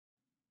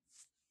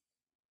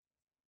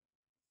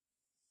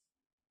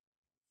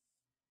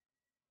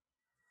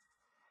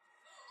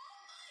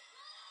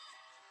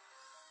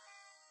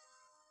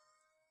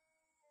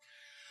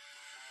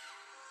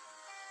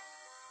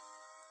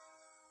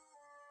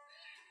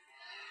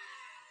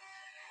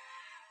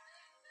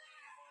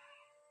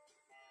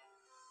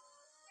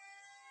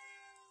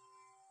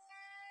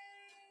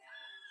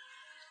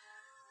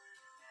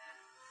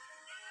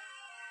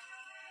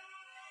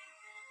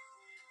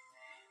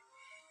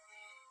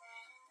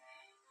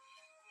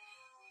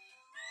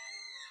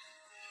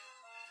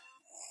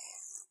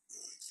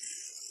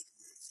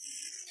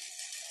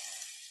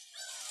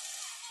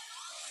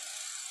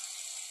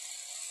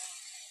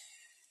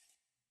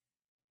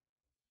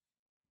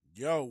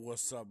Yo,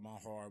 what's up, my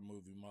horror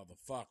movie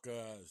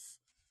motherfuckers?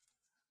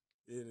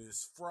 It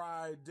is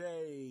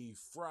Friday.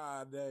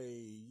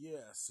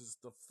 Yes, it's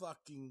the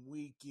fucking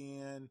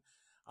weekend.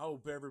 I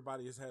hope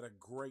everybody has had a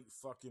great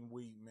fucking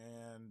week,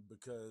 man,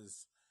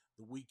 because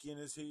the weekend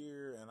is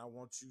here and I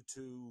want you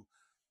to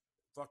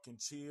fucking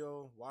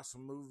chill, watch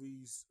some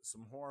movies,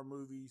 some horror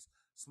movies,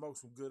 smoke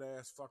some good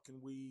ass fucking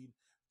weed,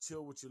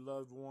 chill with your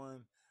loved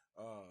one.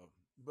 Uh,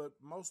 but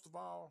most of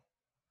all,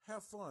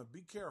 have fun.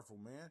 Be careful,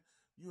 man.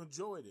 You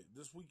enjoyed it.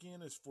 This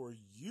weekend is for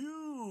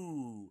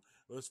you.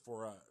 It's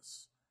for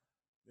us.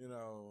 You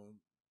know,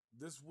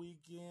 this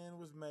weekend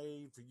was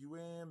made for you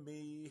and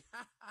me.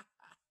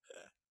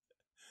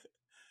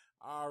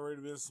 I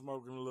already been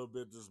smoking a little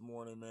bit this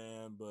morning,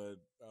 man, but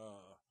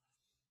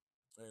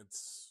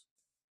it's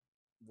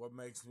what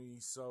makes me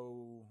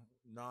so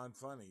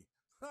non-funny.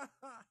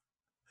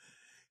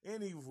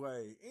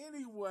 anyway,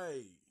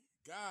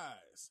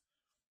 guys,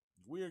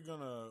 we are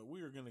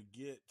gonna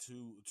get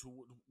to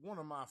one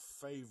of my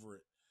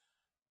favorite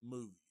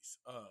movies.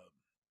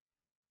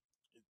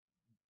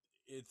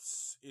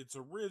 It's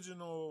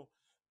original.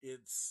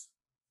 It's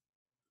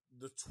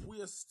the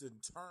twists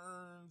and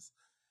turns.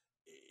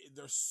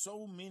 There's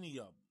so many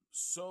of them,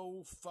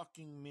 so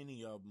fucking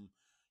many of them.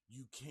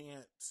 You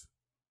can't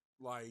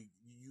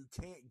you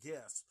can't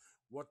guess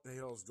what the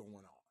hell's going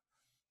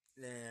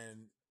on.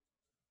 And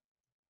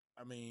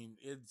I mean,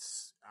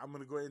 I'm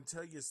going to go ahead and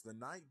tell you it's the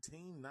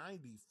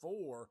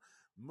 1994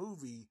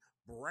 movie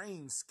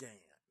Brainscan.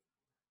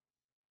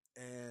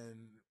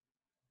 And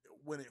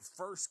when it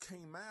first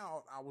came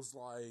out, I was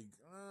like,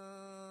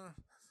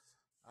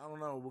 I don't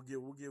know,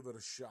 we'll give it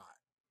a shot.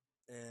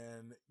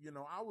 And,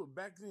 I would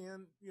back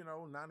then,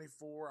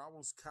 94, I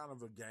was kind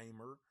of a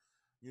gamer.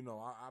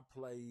 I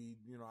played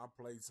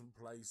some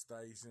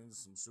PlayStations,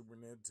 some Super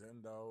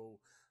Nintendo,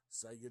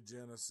 Sega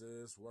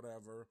Genesis,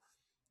 whatever.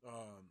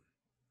 Um,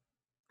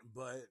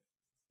 but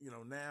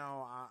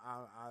now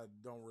I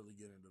don't really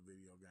get into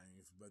video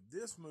games, but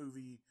this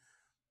movie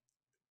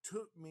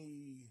took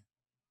me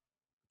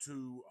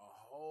to a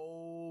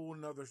whole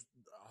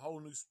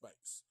new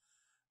space,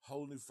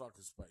 whole new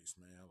fucking space,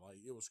 man. Like,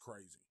 it was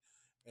crazy.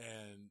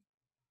 And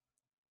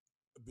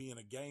being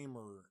a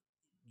gamer,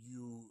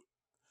 you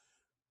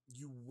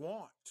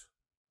want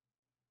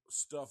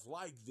stuff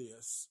like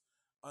this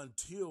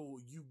until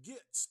you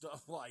get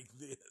stuff like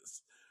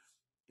this,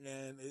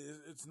 and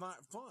it's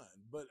not fun.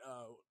 But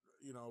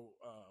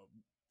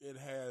it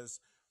has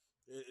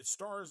it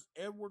stars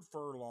Edward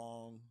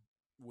Furlong,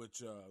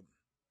 which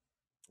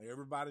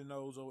everybody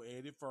knows. Oh,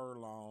 Eddie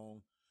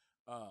Furlong.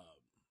 Uh,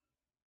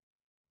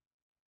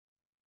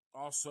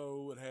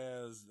 Also, it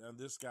has, and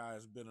this guy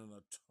has been in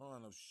a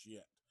ton of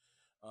shit.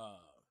 Uh,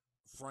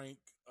 Frank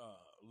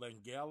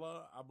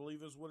Langella, I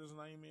believe is what his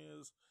name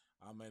is.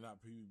 I may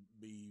not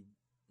be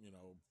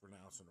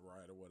pronouncing it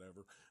right or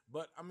whatever.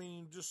 But I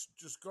mean,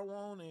 just go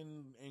on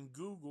and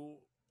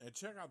Google and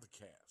check out the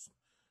cast.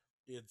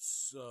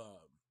 It's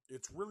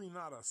it's really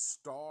not a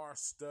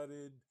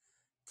star-studded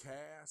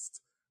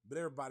cast, but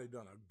everybody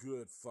done a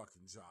good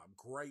fucking job.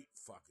 Great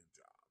fucking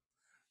job.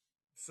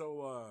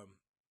 So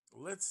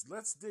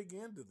let's dig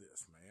into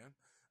this, man.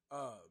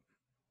 Uh,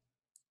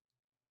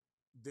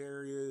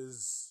 there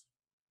is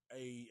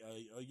a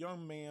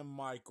young man,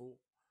 Michael,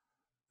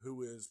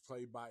 who is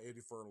played by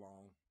Eddie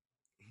Furlong.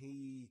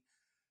 He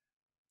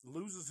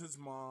loses his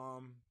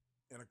mom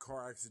in a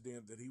car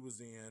accident that he was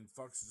in,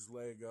 fucks his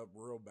leg up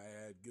real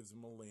bad, gives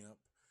him a limp.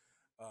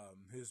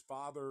 His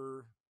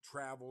father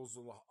travels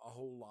a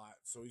whole lot,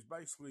 so he's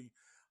basically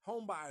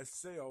home by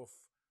himself.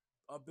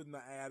 Up in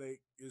the attic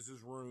is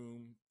his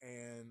room,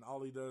 and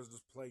all he does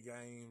is play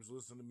games,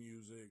 listen to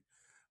music.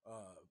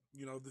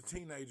 The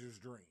teenager's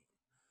dream.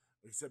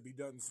 Except he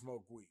doesn't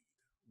smoke weed,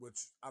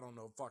 which I don't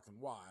know fucking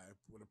why.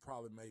 Would have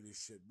probably made his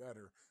shit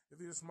better if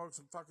he had smoked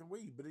some fucking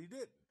weed, but he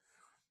didn't.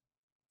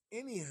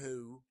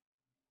 Anywho,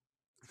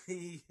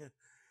 he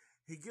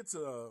he gets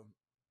a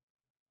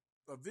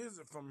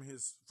visit from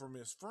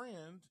his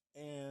friend,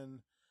 and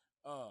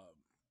uh,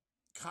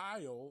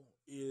 Kyle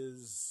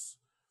is,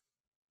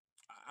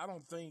 I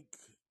don't think,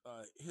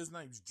 his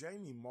name's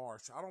Jamie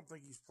Marsh. I don't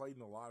think he's played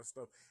in a lot of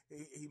stuff.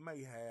 He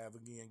may have.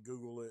 Again,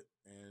 Google it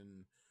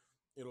and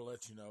it'll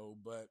let you know.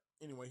 But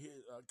anyway,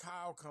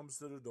 Kyle comes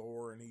to the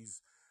door and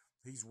he's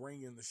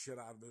ringing the shit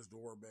out of his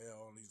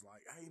doorbell, and he's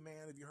like, "Hey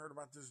man, have you heard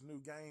about this new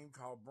game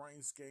called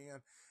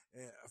Brainscan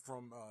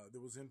from that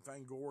was in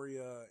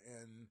Fangoria?"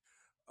 And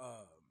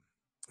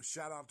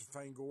shout out to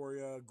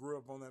Fangoria. Grew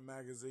up on that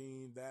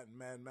magazine, that and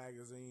Mad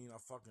Magazine. I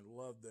fucking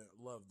love them.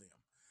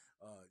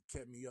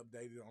 Kept me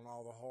updated on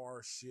all the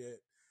horror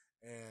shit,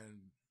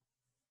 and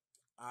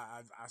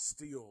I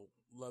still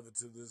love it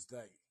to this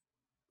day.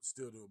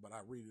 Still do it, but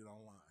I read it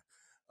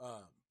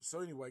online.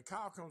 So anyway,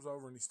 Kyle comes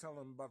over and he's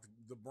telling him about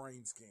the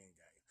brain scan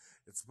game.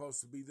 It's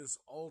supposed to be this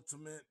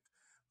ultimate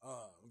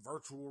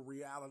virtual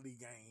reality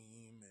game,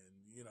 and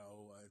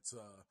it's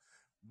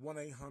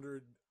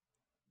 1-800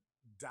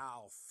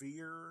 dial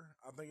fear.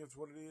 I think it's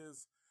what it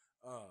is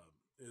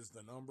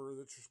the number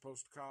that you're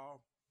supposed to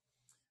call.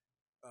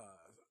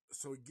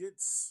 So he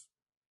gets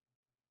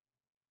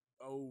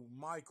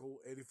Michael,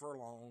 Eddie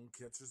Furlong,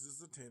 catches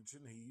his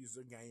attention. He's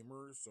a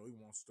gamer, so he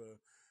wants to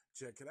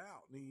check it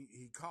out. And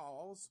he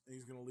calls, and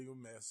he's going to leave a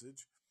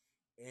message.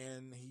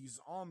 And he's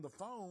on the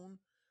phone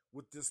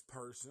with this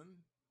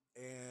person,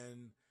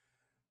 and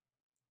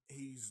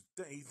he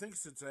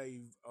thinks it's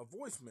a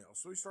voicemail.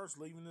 So he starts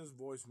leaving his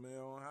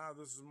voicemail. Hi,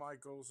 this is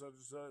Michael, such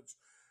and such.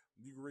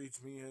 You can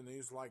reach me. And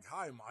he's like,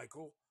 hi,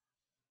 Michael.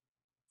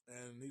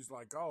 And he's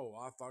like, oh,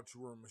 I thought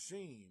you were a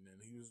machine.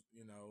 And he was,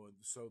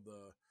 so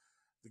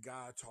the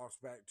guy talks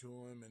back to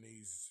him, and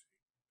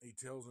he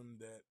tells him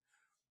that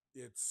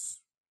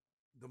it's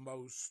the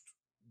most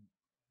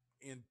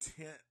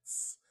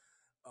intense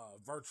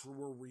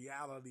virtual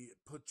reality. It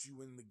puts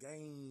you in the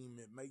game.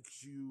 It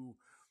makes you,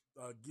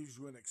 gives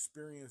you an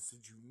experience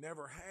that you've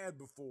never had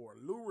before.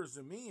 Lures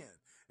him in.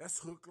 That's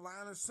hook,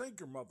 line, and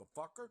sinker,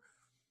 motherfucker.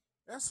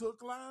 That's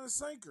hook, line, and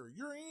sinker.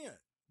 You're in.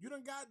 You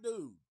done got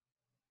dude.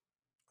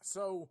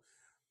 So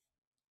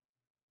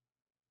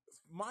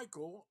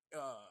Michael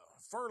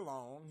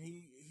Furlong,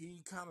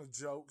 he kind of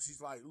jokes.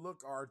 He's like,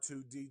 "Look,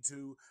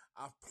 R2D2,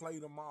 I've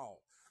played them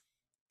all,"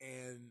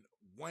 and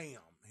wham,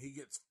 he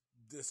gets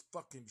this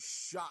fucking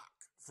shock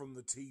from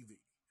the TV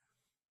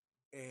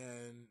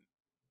and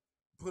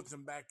puts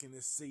him back in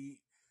his seat,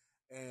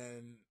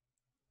 and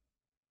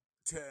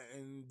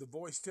and the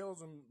voice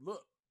tells him,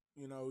 "Look,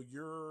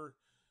 you're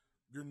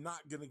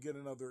not gonna get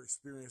another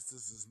experience.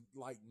 This is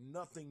like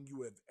nothing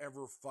you have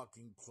ever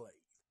fucking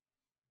played."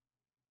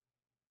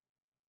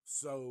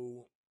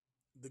 So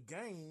the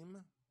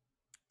game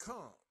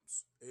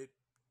comes. It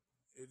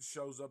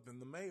shows up in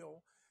the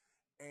mail,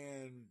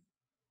 and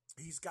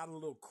he's got a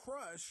little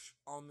crush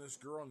on this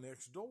girl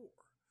next door,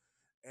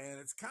 and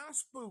it's kind of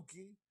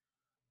spooky.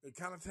 It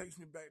kind of takes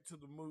me back to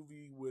the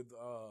movie with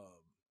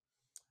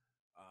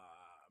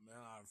man,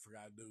 I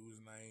forgot the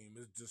dude's name.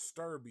 It's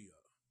Disturbia.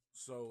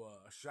 So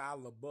Shia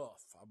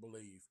LaBeouf, I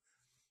believe,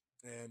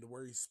 and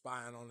where he's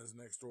spying on his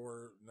next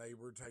door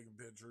neighbor, taking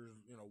pictures,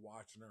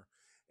 watching her.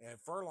 And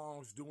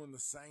Furlong's doing the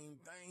same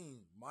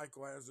thing.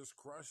 Michael has this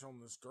crush on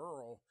this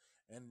girl,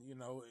 and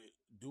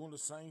doing the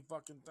same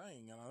fucking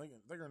thing. And I think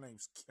her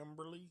name's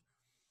Kimberly.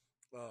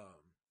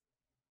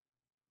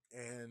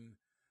 And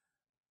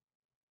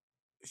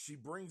she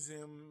brings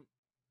him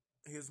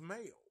his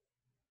mail,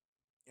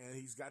 and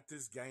he's got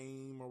this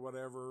game or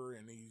whatever,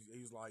 and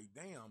he's like,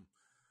 damn,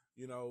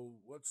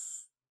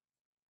 what's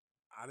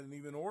I didn't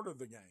even order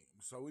the game.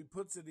 So he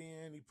puts it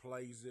in, he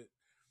plays it,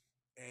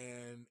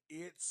 and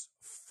it's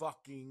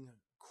fucking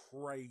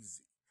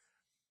crazy.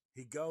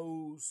 He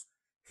goes,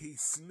 he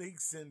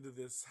sneaks into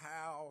this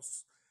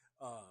house,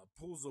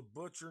 pulls a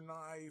butcher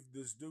knife.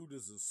 This dude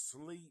is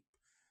asleep,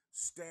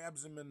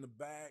 stabs him in the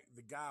back.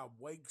 The guy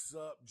wakes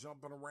up,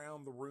 jumping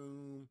around the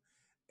room,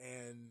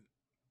 and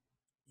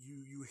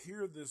you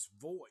hear this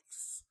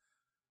voice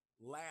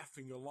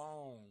laughing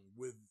along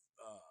with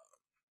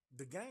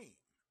the game,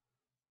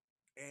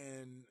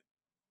 and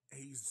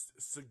he's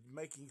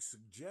making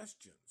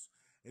suggestions,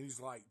 and he's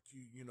like,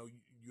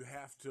 you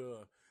have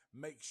to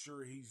make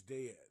sure he's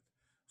dead.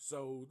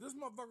 So this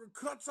motherfucker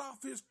cuts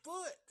off his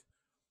foot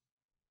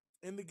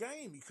in the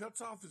game. He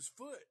cuts off his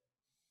foot,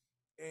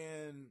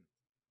 and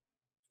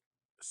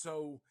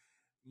so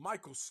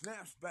Michael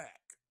snaps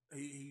back.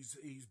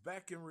 He's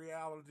back in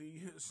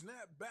reality.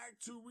 Snap back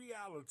to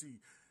reality,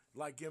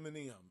 like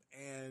Eminem,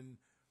 and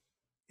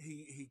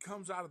he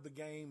comes out of the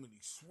game, and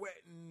he's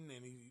sweating,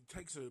 and he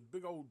takes a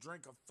big old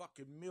drink of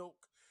fucking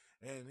milk,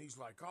 and he's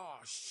like, "Oh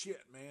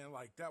shit, man!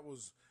 Like that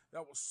was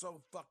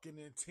so fucking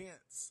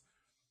intense."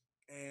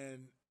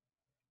 And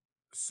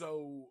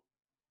so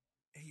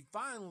he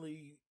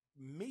finally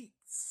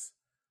meets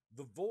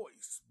the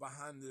voice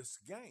behind this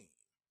game,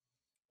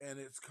 and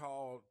it's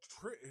called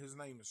his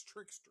name is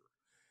Trickster.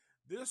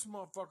 This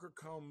motherfucker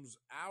comes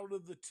out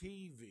of the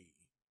TV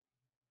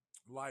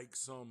like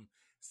some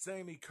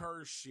Sammy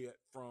Kerr shit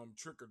from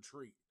Trick or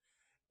Treat,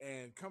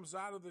 and comes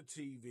out of the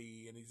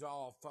TV, and he's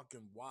all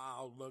fucking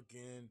wild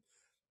looking,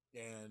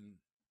 and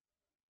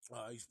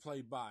he's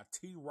played by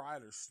T.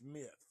 Ryder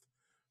Smith,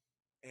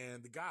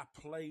 and the guy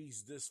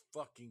plays this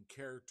fucking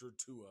character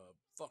to a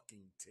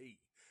fucking T.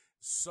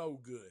 So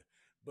good.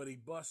 But he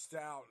busts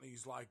out, and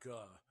he's like,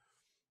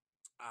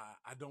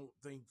 I don't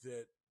think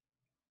that,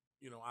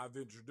 I've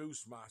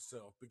introduced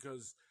myself,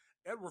 because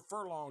Edward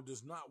Furlong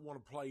does not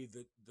want to play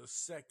the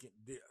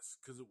second disc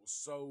because it was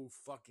so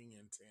fucking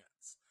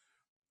intense.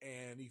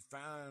 And he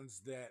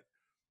finds that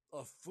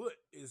a foot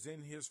is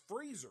in his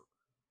freezer.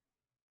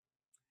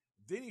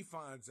 Then he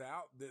finds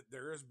out that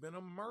there has been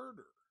a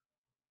murder,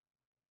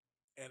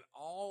 and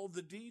all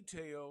the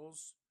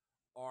details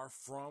are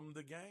from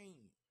the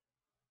game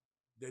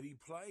that he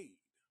played.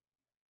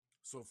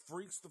 So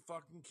freaks the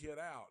fucking kid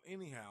out.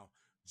 Anyhow,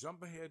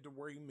 jump ahead to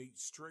where he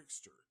meets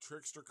Trickster.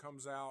 Trickster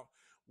comes out,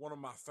 one of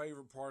my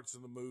favorite parts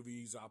of the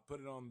movies. I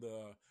put it on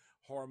the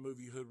Horror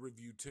Movie Hood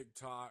Review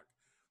TikTok,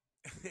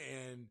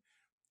 and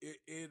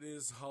it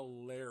is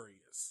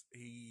hilarious.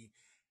 He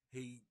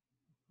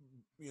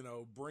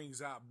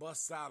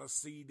busts out a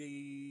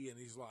CD, and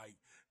he's like,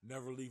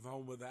 Never Leave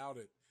Home Without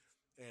It,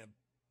 and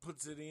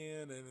puts it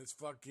in, and it's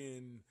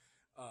fucking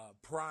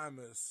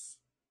Primus.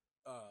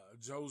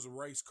 Joe's a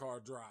race car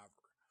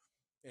driver,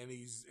 and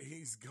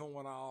he's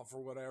going off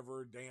or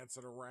whatever,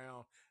 dancing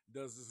around,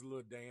 does this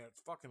little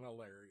dance, fucking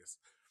hilarious.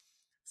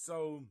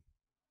 So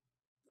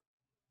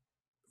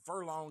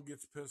Furlong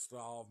gets pissed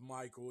off.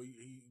 Michael,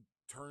 he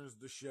turns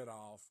the shit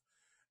off,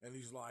 and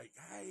he's like,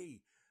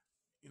 "Hey,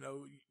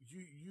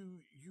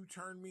 you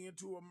turned me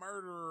into a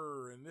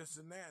murderer and this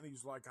and that." And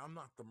he's like, "I'm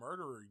not the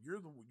murderer. You're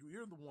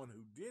the one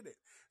who did it."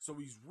 So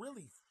he's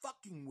really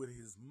fucking with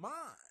his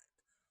mind.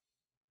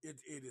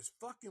 It is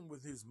fucking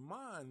with his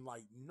mind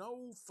like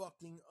no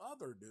fucking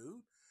other,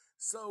 dude.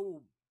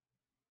 So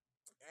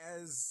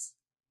as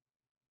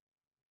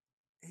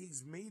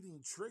he's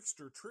meeting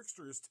Trickster,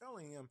 Trickster is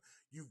telling him,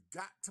 "You've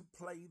got to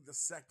play the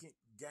second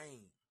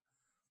game.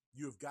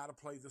 You've got to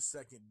play the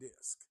second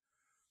disc."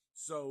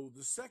 So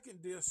the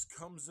second disc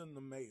comes in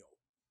the mail.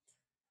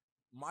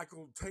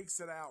 Michael takes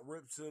it out,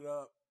 rips it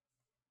up,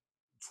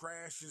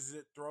 trashes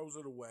it, throws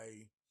it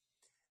away,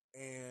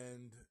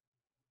 and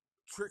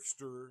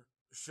Trickster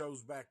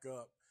shows back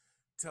up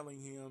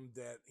telling him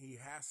that he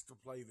has to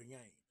play the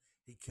game.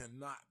 He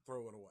cannot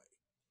throw it away.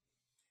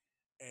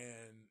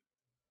 And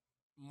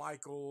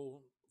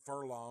Michael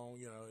Furlong,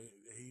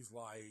 he's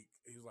like,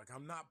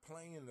 "I'm not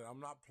playing it. I'm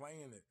not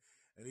playing it."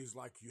 And he's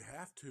like, "You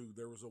have to.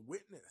 There was a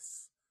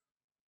witness."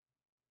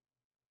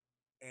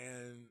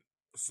 And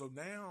so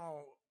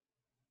now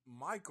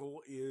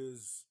Michael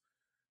he's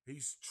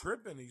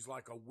tripping. He's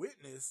like, "A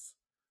witness?"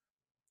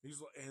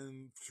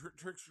 And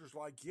Trickster's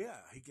like,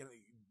 "Yeah,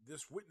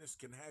 this witness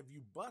can have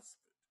you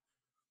busted."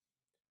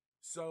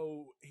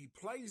 So he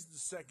plays the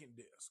second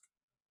disc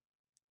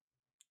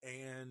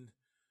and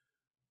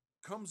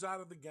comes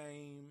out of the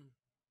game,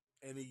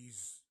 and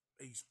he's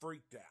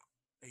freaked out.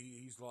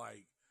 He's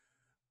like,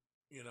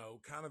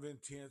 kind of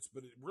intense,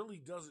 but it really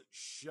doesn't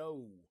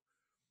show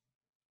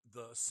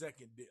the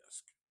second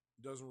disc.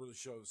 It doesn't really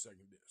show the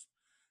second disc.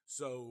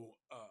 So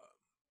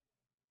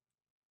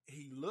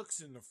he looks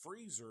in the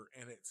freezer,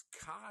 and it's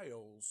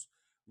Kyle's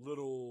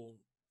little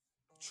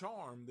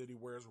charm that he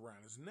wears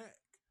around his neck.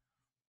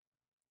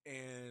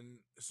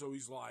 And so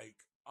he's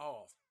like,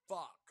 "Oh,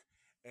 fuck."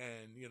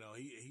 And,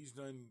 he's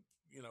done,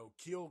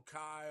 killed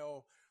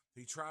Kyle.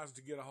 He tries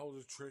to get a hold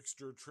of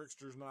Trickster.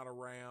 Trickster's not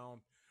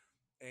around.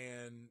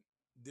 And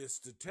this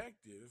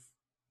detective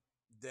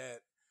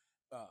that,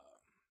 uh,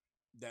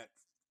 that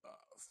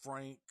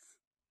Frank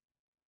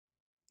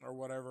or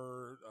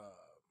whatever,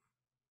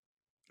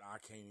 I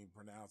can't even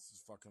pronounce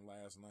his fucking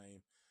last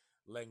name.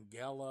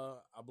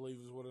 Langella, I believe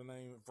is what her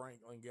name.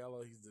 Frank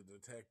Langella. He's the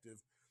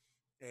detective,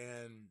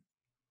 and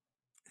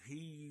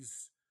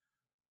he's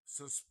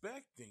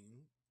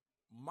suspecting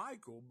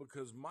Michael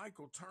because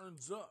Michael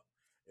turns up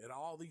at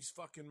all these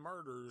fucking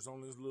murders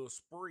on his little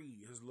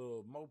spree, his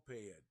little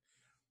moped,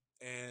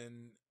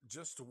 and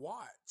just to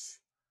watch.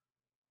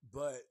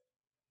 But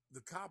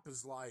the cop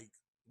is like,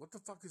 "What the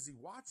fuck is he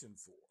watching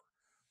for?"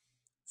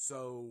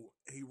 So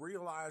he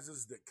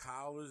realizes that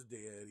Kyle is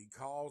dead. He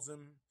calls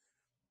him.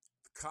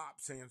 The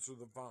cops answer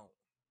the phone.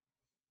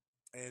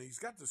 And he's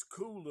got this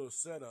cool little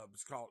setup.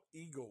 It's called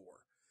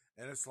Igor.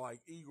 And it's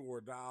like,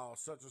 "Igor, dial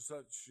such and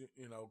such,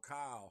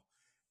 Kyle."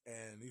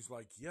 And he's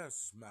like,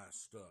 "Yes,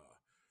 master."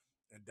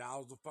 And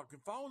dials the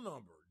fucking phone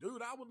number.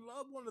 Dude, I would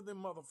love one of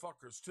them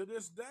motherfuckers to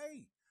this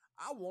day.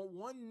 I want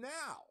one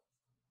now.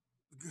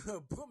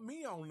 Put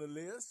me on the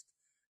list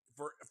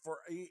for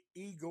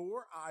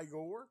Igor,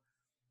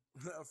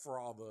 for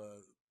all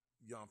the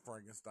Young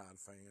Frankenstein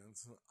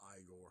fans,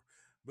 Igor.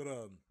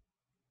 But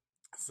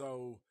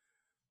so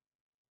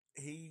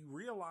he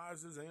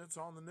realizes, and it's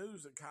on the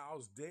news, that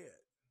Kyle's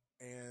dead.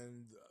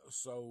 And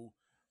so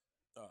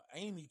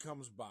Amy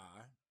comes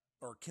by,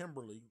 or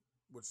Kimberly,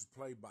 which is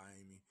played by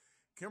Amy.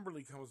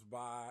 Kimberly comes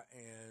by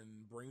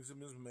and brings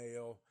him his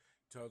mail,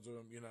 tells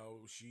him,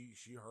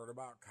 she heard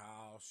about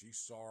Kyle, she's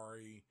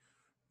sorry.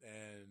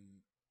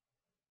 And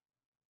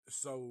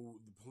so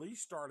the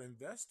police start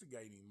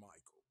investigating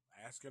Michael,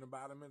 asking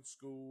about him in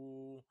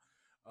school,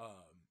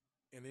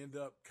 and end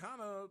up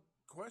kind of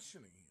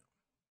questioning him.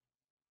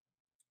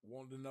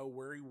 Wanted to know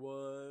where he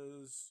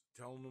was,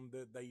 telling them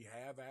that they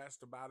have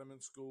asked about him in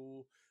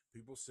school.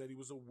 People said he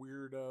was a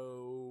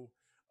weirdo,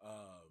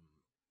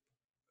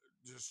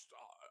 just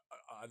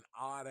an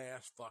odd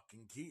ass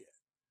fucking kid,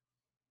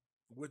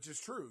 which is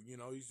true.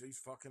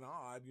 He's fucking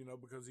odd,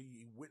 because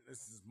he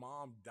witnessed his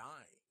mom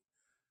dying,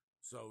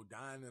 so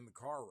dying in the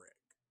car wreck.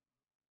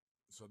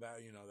 So that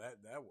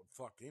that would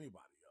fuck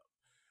anybody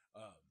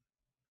up.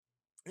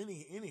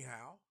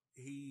 Anyhow,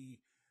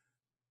 he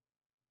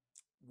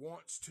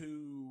wants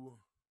to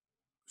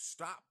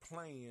stop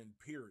playing.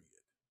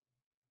 Period.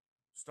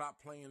 Stop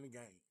playing the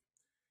game.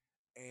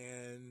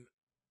 And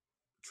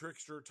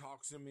Trickster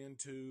talks him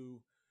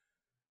into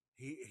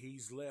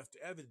he's left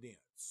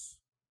evidence,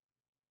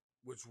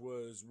 which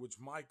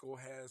Michael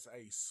has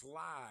a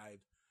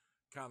slide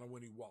kind of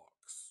when he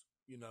walks.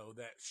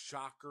 That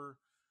shocker.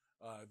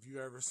 If you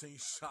ever seen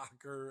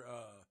Shocker,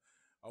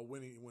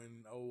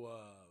 when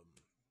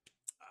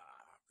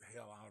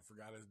hell, I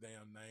forgot his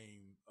damn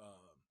name.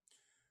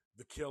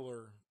 The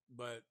killer,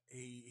 but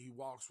he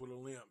walks with a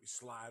limp. He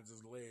slides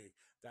his leg.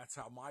 That's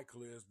how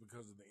Michael is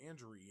because of the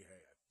injury he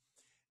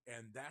had,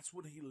 and that's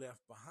what he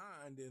left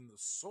behind in the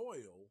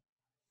soil,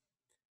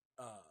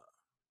 uh,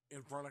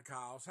 in front of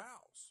Kyle's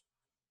house.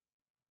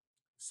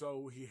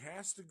 So he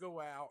has to go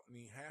out and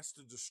he has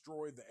to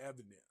destroy the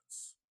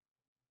evidence,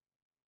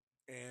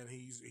 and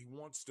he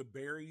wants to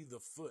bury the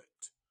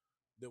foot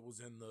that was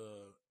in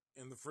the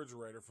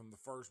refrigerator from the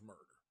first murder.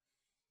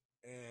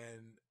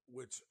 And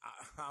which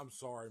I'm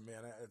sorry,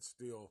 man, it's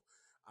still,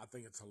 I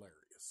think it's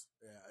hilarious.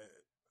 Yeah,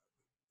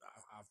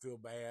 I feel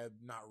bad,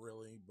 not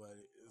really, but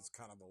it's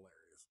kind of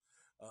hilarious.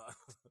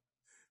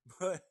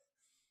 But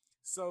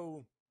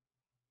so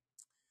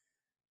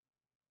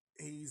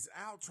he's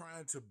out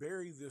trying to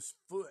bury this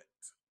foot,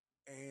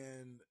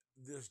 and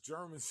this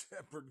German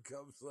Shepherd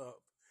comes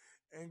up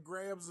and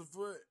grabs the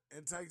foot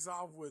and takes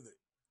off with it.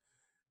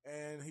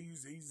 And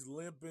he's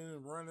limping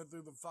and running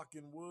through the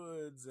fucking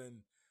woods,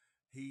 and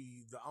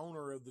the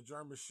owner of the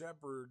German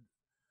Shepherd,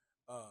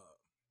 uh,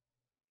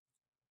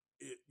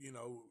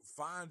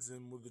 finds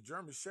him with the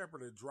German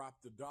Shepherd had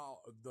dropped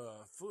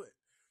the foot,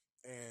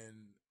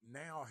 and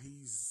now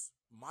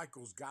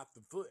Michael's got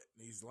the foot,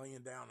 and he's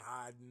laying down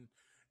hiding,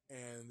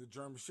 and the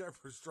German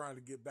Shepherd's trying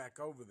to get back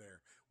over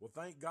there. Well,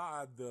 thank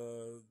God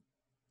the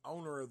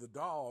owner of the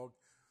dog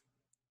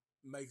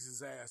makes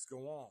his ass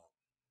go on.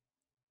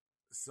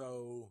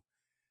 So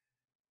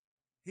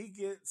he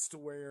gets to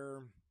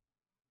where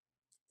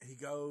he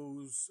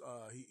goes.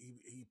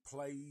 He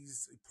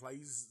plays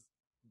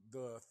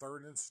the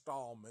third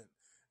installment,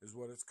 is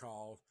what it's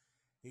called.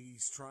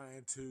 He's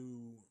trying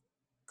to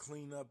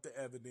clean up the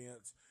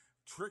evidence.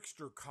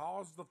 Trickster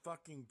calls the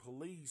fucking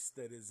police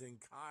that is in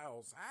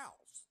Kyle's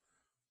house.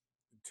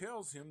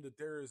 Tells him that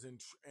there is an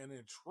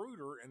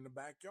intruder in the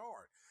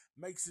backyard.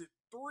 Makes it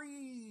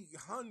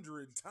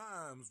 300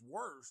 times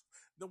worse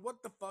than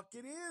what the fuck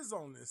it is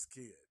on this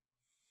kid.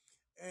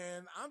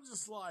 And I'm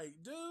just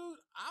like, dude,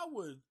 I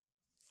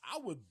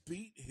would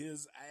beat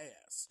his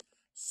ass.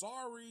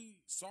 Sorry,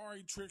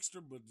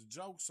 Trickster, but the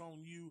joke's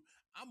on you.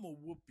 I'm gonna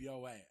whoop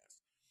your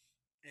ass.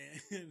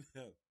 And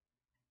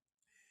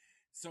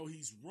so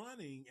he's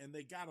running, and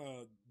they got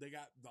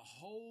the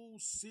whole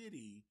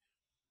city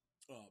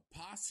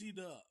posseed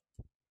up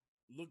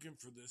looking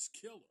for this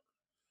killer.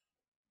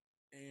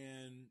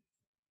 And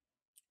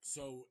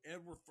so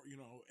Edward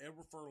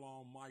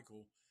Furlong,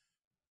 Michael,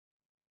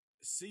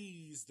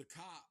 sees the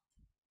cop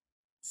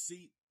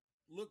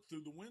look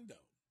through the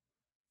window.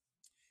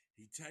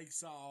 He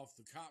takes off.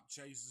 The cop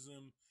chases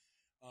him.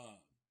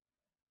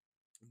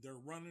 They're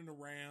running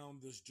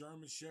around. This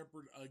German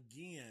Shepherd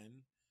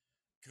again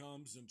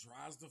comes and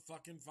tries to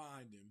fucking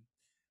find him.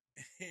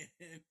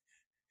 And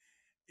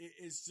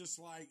it's just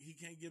like he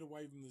can't get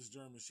away from this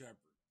German Shepherd.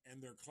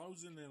 And they're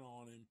closing in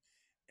on him,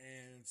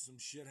 and some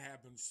shit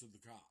happens to the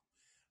cop.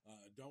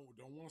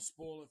 Don't want to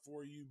spoil it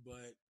for you,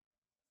 but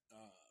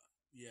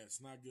yeah,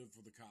 it's not good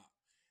for the cop.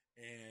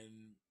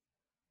 And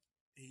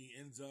he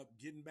ends up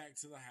getting back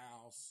to the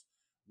house,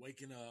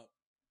 waking up.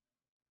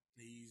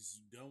 He's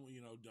done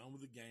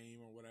with the game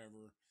or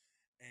whatever.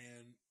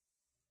 And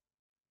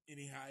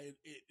anyhow,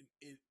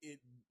 it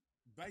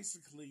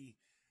basically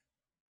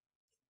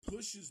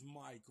pushes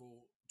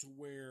Michael to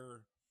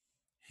where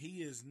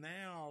he has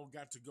now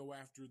got to go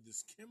after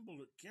this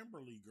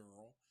Kimberly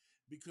girl,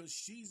 because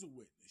she's a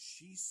witness.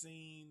 She's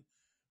seen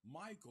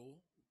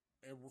Michael,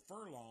 Edward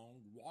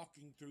Furlong,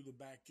 walking through the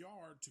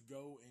backyard to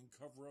go and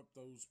cover up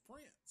those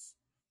prints.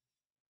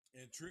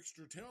 And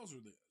Trickster tells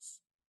him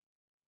this,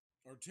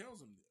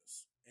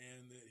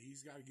 and that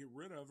he's got to get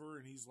rid of her.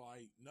 And he's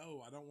like,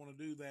 no, I don't want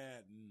to do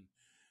that. And,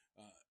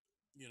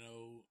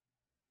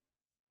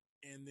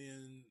 and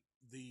then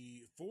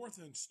the fourth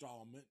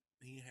installment,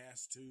 he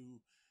has to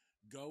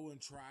go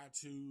and try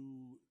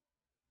to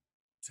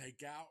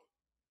take out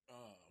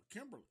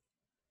Kimberly,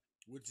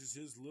 which is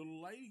his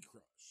little lady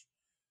crush.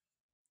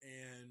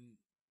 And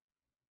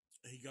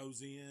he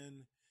goes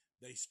in,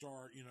 they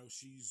start,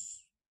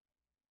 she's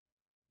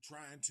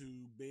trying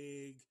to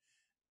beg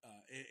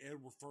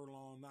Edward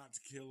Furlong not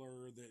to kill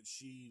her, that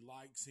she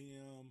likes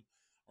him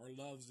or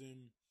loves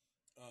him.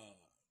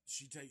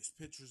 She takes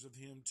pictures of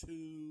him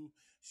too.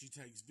 She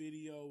takes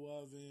video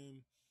of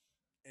him.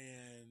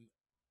 And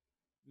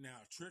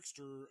now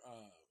Trickster,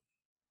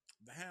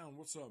 the Hound,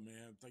 what's up,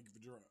 man? Thank you for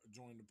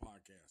joining the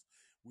podcast.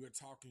 We're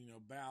talking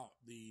about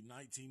the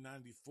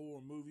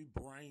 1994 movie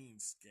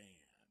Brainscan.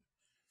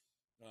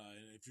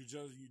 And if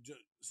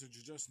since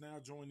you're just now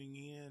joining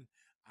in,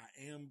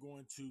 I am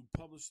going to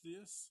publish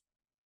this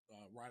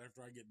right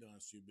after I get done,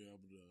 so you'll be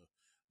able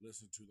to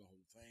listen to the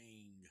whole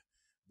thing.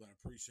 But I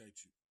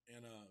appreciate you.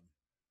 And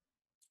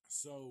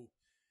so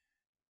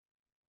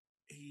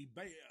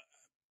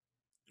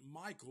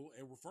Michael,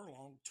 Edward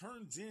Furlong,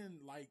 turns in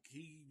like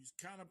he's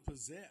kind of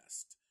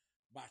possessed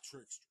by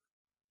Trickster.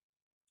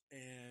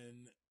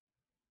 And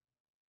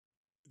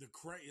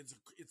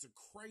it's a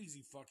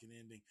crazy fucking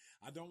ending.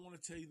 I don't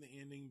want to tell you the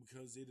ending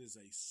because it is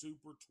a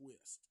super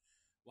twist,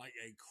 like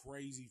a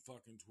crazy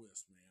fucking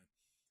twist, man.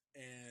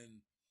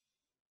 and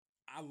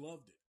I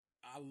loved it.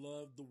 I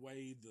loved the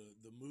way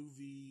the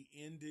movie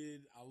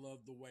ended. I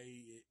loved the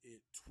way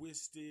it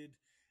twisted,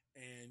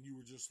 and you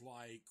were just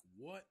like,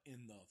 "What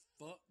in the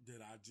fuck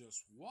did I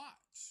just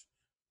watch?"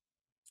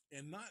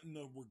 And not in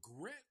a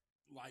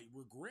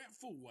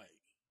regretful way,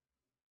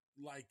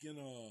 like in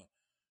a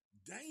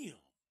damn,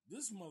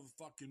 this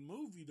motherfucking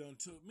movie done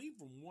took me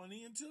from one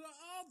end to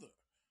the other.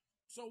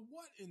 So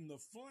what in the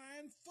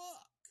flying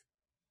fuck?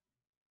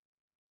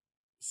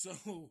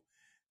 So,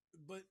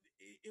 but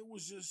it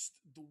was just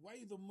the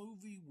way the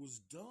movie was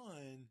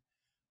done.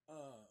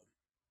 Uh,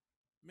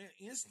 Man,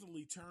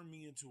 instantly turned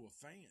me into a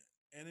fan,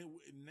 and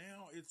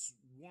now it's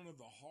one of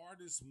the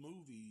hardest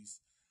movies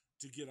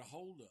to get a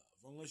hold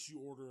of unless you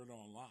order it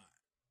online.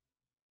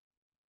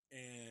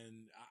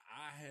 And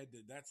I had to.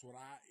 That's what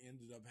I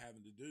ended up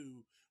having to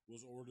do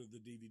was order the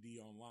DVD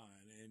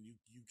online, and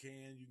you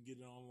can get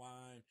it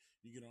online.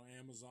 You get it on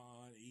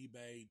Amazon,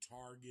 eBay,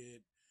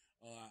 Target.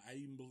 I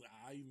even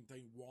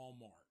think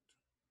Walmart.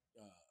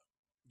 Uh,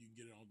 you can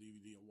get it on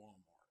DVD at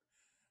Walmart.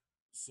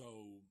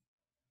 So,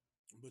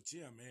 but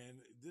yeah,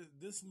 man,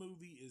 this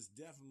movie is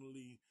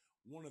definitely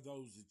one of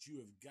those that you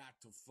have got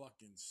to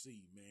fucking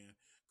see, man.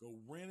 Go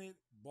rent it,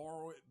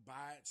 borrow it,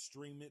 buy it,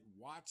 stream it,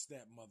 watch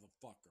that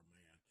motherfucker,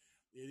 man.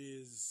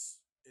 It's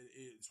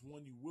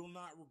one you will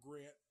not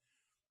regret.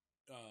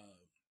 Uh,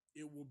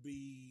 it will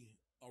be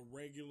a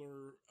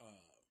regular.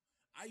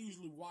 I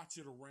usually watch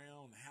it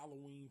around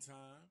Halloween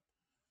time,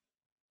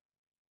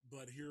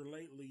 but here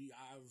lately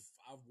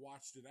I've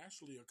watched it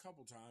actually a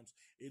couple times.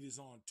 It is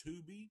on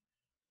Tubi.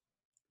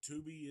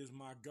 Tubi is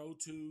my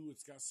go-to.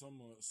 It's got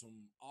some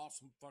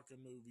awesome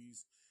fucking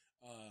movies,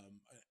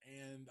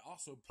 and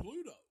also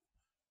Pluto.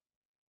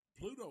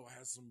 Pluto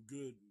has some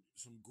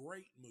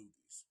great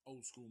movies,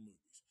 old school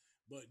movies.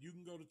 But you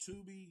can go to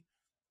Tubi.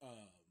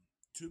 Um,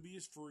 Tubi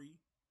is free,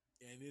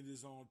 and it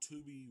is on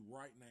Tubi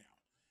right now.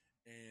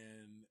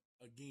 And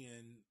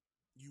again,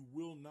 you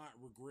will not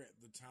regret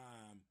the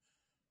time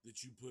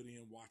that you put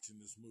in watching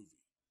this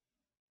movie.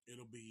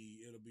 It'll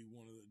be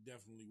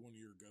definitely one of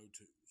your go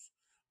tos.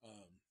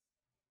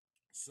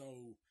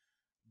 So,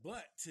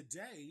 but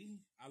today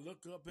I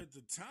look up at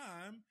the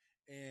time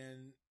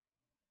and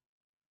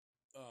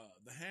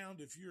the Hound.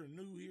 If you're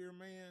new here,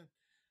 man,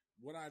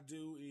 what I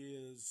do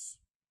is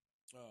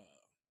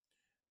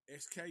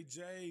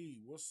XKJ.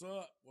 What's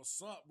up?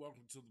 What's up?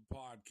 Welcome to the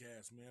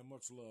podcast, man.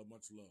 Much love,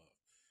 much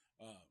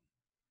love.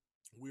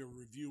 We're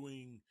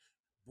reviewing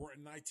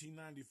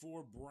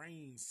 1994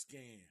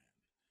 Brainscan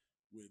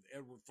with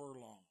Edward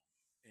Furlong,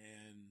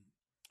 and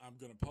I'm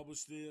gonna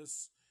publish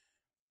this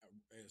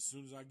as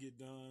soon as I get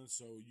done.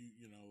 So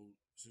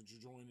since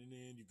you're joining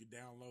in, you can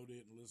download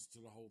it and listen to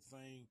the whole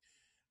thing.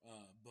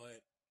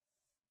 But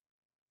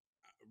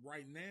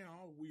right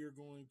now, we are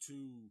going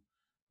to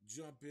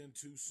jump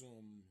into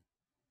some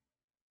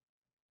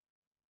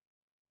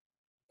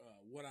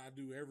what I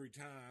do every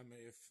time.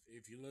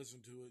 If you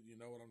listen to it, you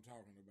know what I'm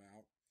talking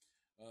about.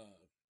 Uh,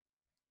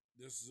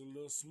 this is a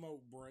little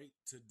smoke break.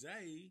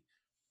 Today,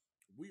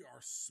 we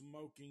are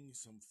smoking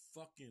some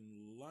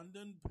fucking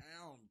London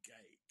pound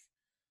cake.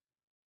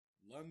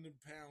 London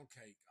pound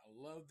cake. I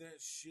love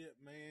that shit,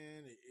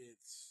 man.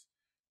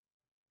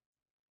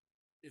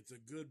 It's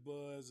a good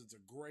buzz. It's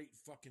a great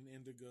fucking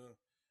indica.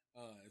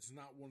 It's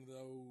not one of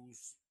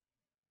those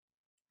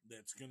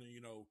that's gonna,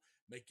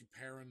 make you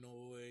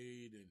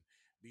paranoid and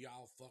be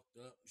all fucked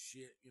up and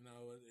shit.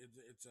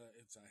 It's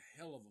a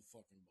hell of a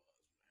fucking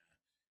buzz, man.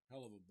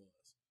 Hell of a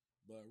buzz.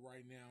 But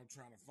right now, I'm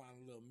trying to find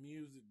a little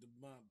music to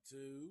bump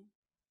to,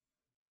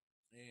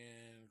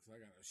 and cause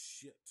I got a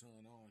shit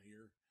ton on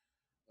here.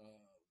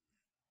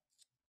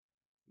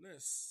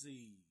 Let's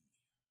see.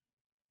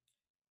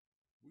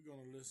 We're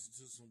gonna listen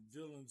to some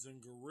Villains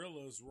and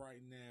Gorillas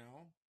right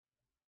now.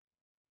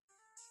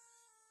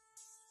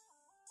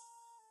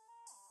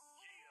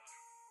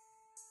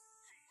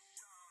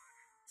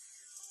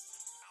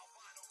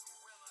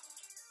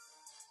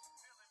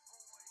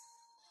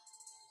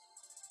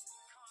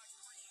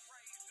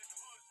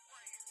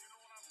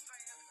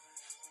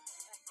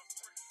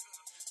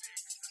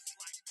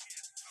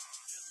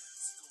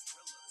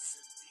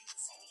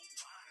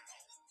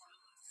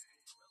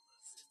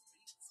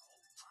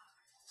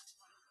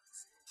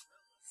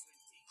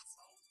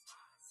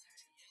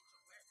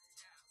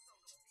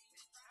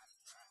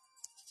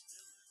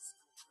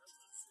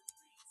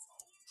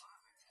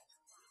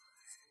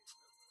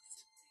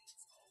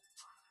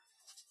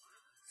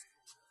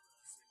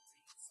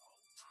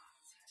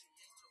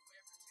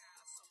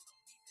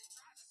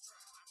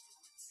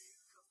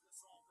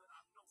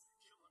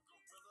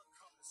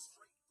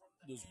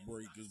 This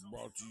break is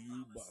brought to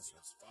you by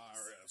some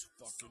fire ass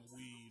fucking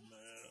weed,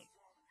 man.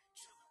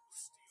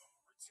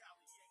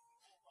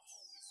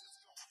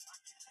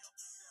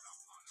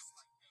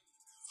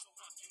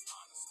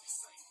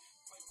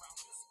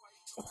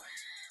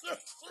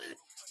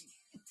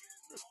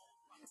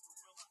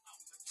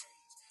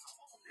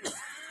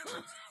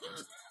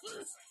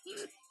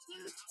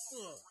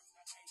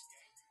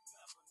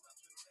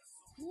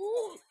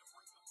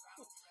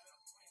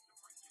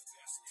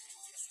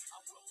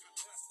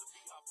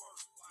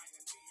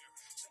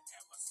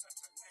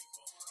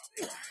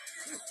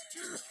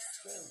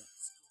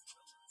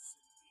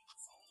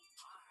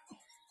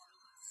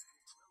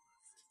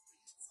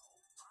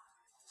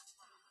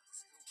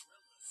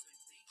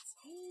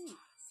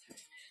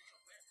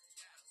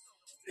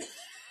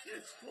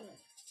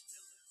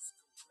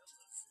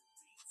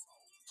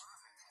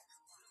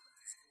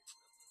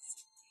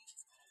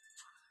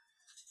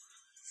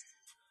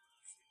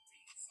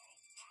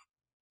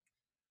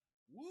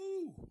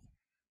 Woo,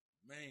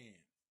 man.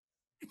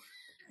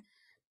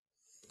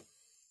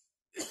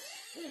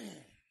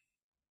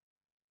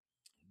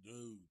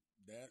 Dude,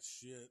 that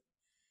shit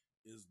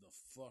is the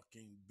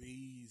fucking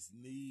bee's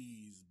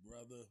knees,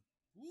 brother.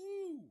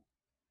 Woo!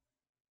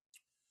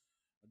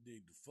 I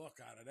dig the fuck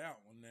out of that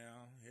one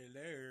now.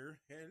 Hello,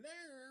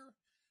 hello.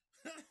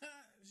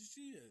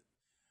 Shit.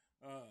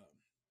 Uh,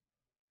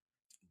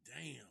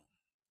 damn.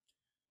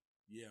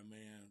 Yeah,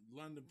 man.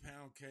 London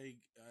pound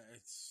cake.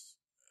 It's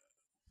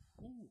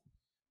whew,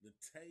 the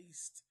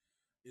taste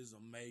is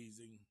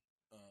amazing.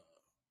 Uh,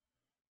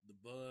 the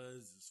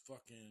buzz is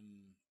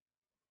fucking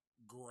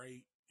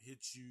great.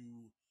 Hits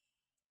you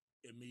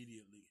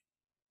immediately.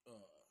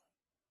 Uh,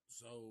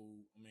 so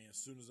I mean, as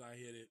soon as I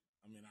hit it,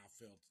 I mean, I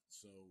felt it.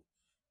 So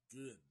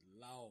good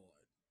lord,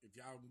 if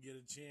y'all can get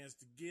a chance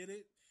to get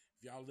it,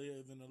 if y'all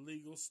live in a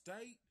legal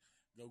state,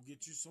 go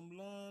get you some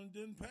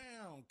London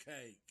pound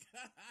cake.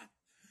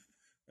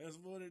 That's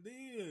what it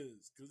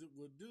is, because it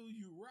will do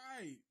you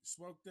right.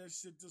 Smoke that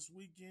shit this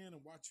weekend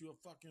and watch you a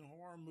fucking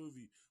horror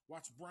movie.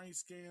 Watch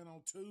Brainscan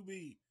on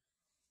Tubi.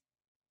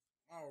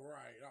 All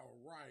right, all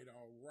right,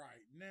 all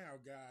right. Now,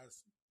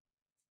 guys,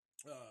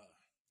 uh,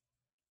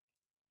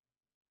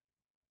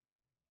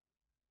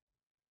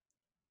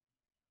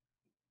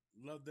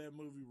 love that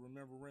movie.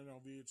 Remember renting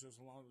on VHS?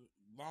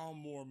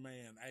 Lawnmower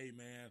Man. Hey,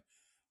 man,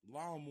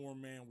 Lawnmower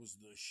Man was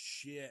the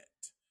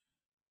shit.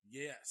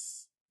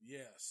 Yes,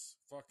 yes.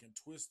 Fucking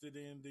twisted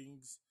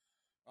endings.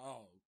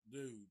 Oh,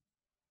 dude,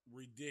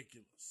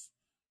 ridiculous.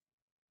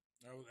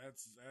 Oh,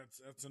 that's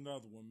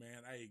another one,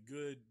 man. Hey,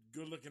 good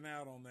looking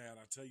out on that.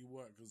 I tell you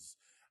what, because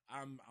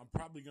I'm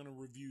probably gonna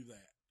review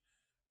that,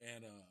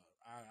 and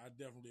I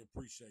definitely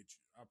appreciate you.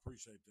 I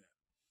appreciate that,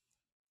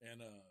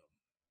 and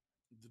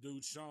the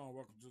dude Sean,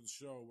 welcome to the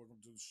show. Welcome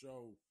to the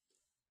show.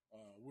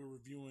 We're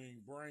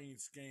reviewing Brain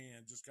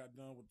Scan. Just got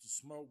done with the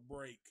smoke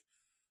break.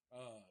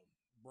 Uh,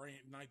 Brain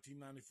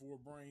 1994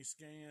 Brain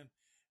Scan,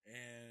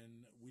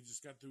 and we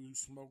just got through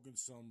smoking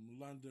some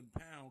London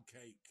Pound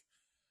Cake,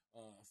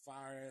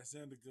 fire ass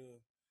indica,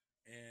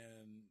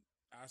 and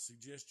I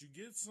suggest you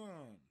get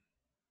some.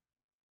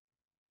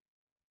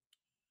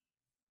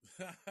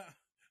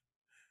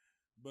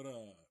 But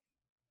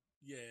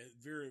yeah,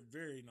 very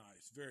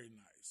nice, very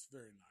nice,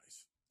 very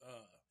nice.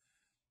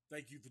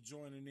 Thank you for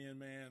joining in,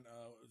 man.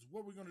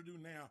 What we're gonna do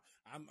now?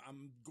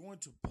 I'm going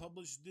to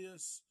publish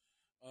this.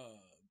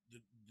 Uh, the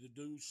the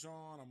dude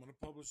Sean, I'm gonna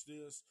publish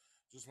this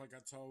just like I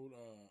told.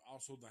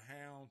 Also the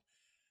Hound.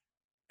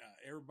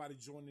 Everybody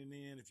joining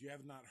in. If you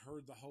have not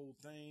heard the whole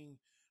thing,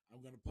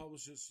 I'm going to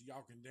publish it so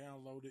y'all can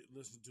download it,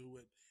 listen to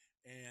it.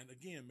 And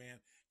again, man,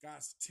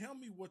 guys, tell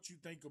me what you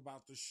think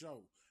about the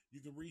show.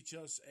 You can reach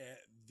us at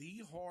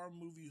the horror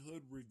movie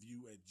hood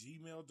review at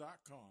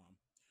gmail.com,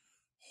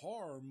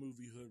 horror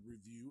movie hood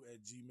review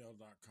at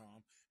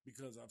gmail.com,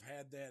 because I've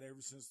had that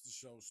ever since the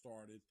show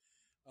started.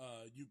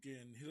 You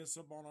can hit us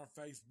up on our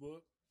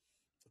Facebook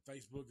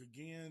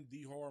again,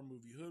 the horror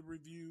movie hood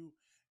review.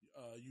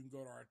 You can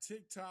go to our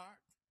TikTok,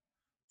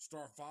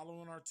 start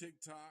following our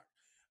TikTok.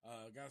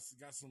 Got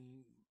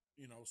some,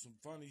 some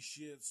funny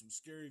shit, some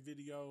scary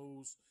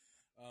videos.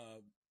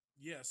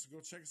 Yes, go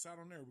check us out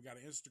on there. We got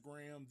an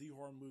Instagram, the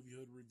horror movie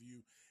hood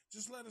review.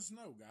 Just let us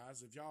know,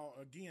 guys. If y'all,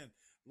 again,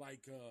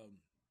 like the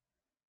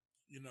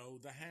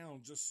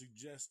Hound just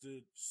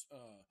suggested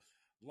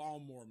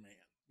Lawnmower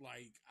Man.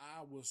 Like,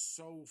 I was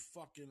so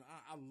fucking,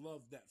 I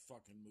love that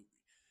fucking movie.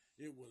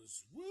 It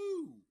was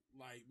woo.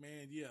 Like,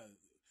 man, yeah,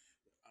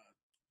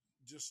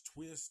 just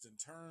twists and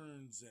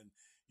turns, and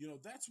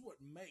that's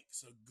what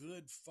makes a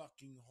good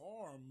fucking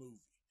horror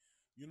movie.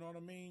 You know what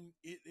I mean?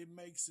 It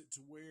makes it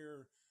to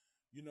where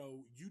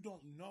you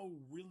don't know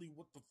really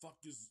what the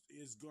fuck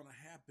is gonna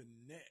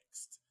happen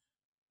next,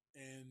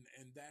 and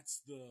that's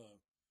the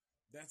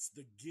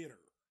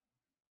getter.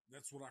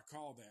 That's what I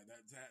call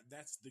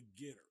that's the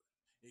getter.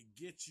 It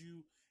gets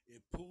you,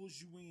 it pulls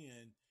you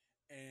in,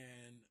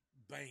 and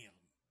bam,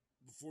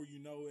 before you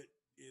know it,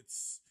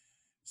 it's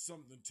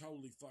something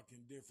totally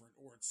fucking different,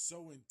 or it's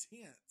so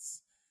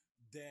intense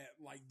that,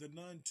 like, the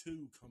Nun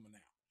 2 coming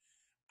out,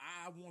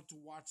 I want to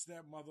watch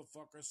that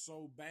motherfucker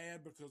so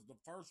bad because the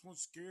first one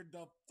scared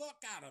the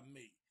fuck out of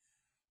me.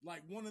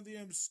 Like, one of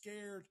them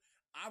scared,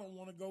 I don't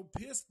want to go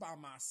piss by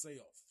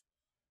myself.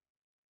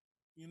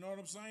 You know what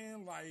I'm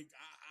saying? Like,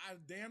 I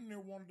damn near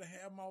wanted to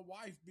have my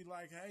wife be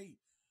like, hey,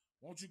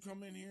 won't you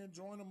come in here and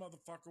join the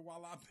motherfucker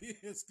while I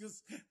piss?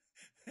 Cause,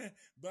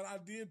 but I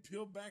did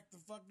peel back the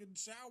fucking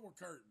shower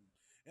curtain.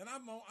 And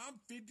I'm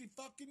 50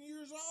 fucking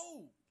years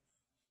old.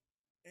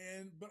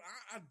 But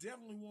I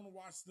definitely want to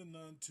watch The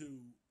Nun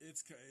 2.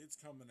 It's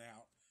coming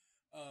out.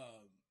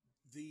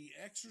 The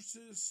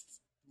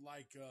Exorcist,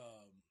 like,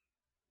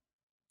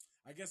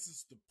 I guess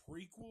it's the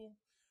prequel.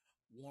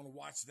 Want to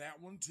watch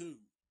that one too.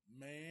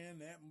 Man,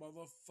 that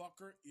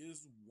motherfucker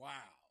is wild.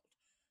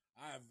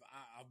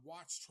 I've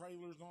watched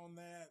trailers on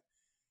that.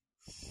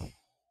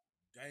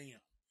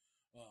 Damn.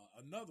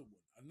 Another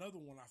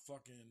one.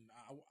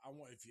 I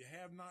want. If you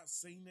have not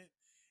seen it,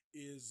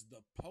 is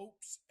the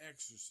Pope's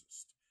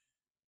Exorcist.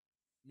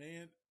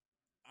 Man,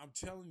 I'm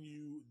telling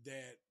you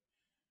that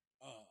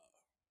uh,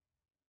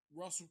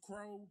 Russell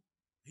Crowe,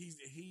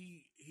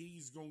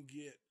 he's gonna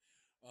get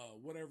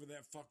whatever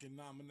that fucking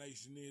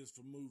nomination is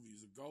for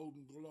movies, a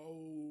Golden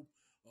Globe,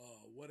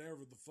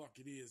 whatever the fuck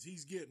it is.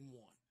 He's getting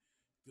one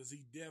because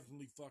he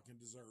definitely fucking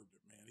deserved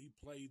it, man. He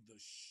played the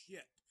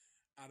shit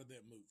out of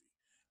that movie.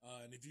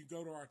 And if you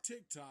go to our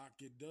TikTok,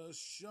 it does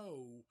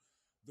show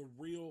the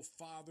real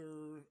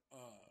Father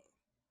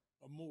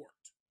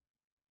Amort,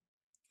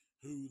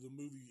 who the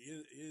movie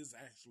is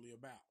actually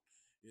about.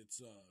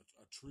 It's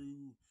a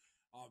true,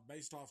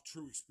 based off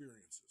true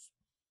experiences.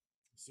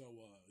 So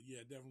yeah,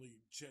 definitely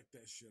check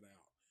that shit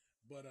out.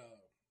 But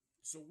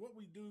so what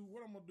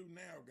I'm gonna do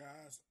now,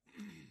 guys,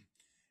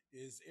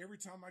 is every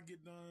time I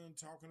get done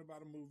talking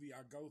about a movie,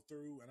 I go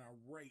through and I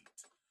rate.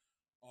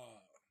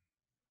 Uh,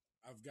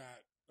 I've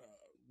got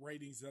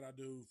ratings that I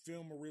do: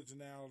 film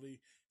originality,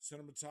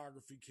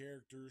 cinematography,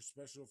 characters,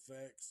 special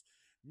effects,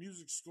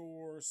 music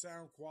score,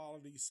 sound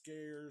quality,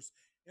 scares,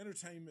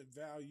 entertainment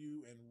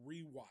value, and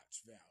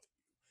rewatch value.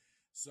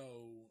 So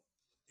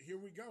here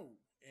we go.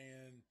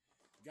 And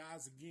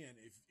guys, again,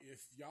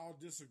 if y'all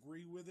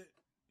disagree with it,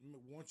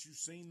 once you've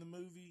seen the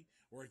movie,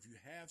 or if you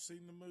have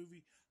seen the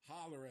movie,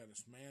 holler at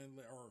us, man,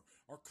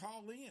 or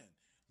call in.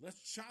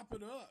 Let's chop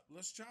it up.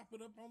 Let's chop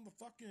it up on the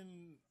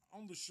fucking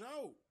on the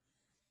show.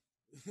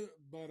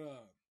 But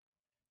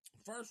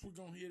first we're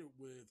gonna hit it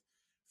with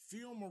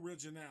film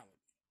originality.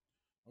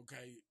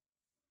 Okay,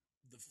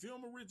 the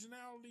film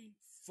originality,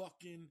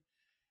 fucking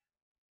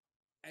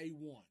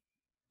A1,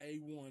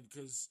 A1,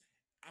 because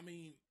I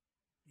mean,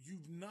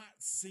 you've not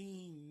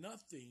seen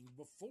nothing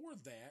before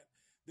that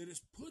that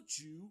has put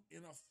you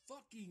in a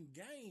fucking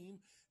game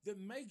that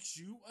makes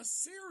you a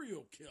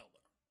serial killer.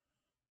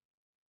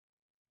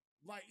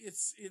 Like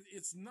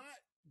it's not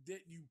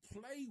that you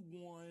play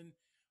one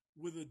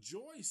with a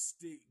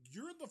joystick.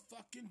 You're the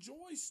fucking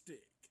joystick.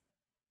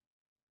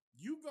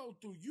 You go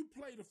through, you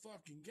play the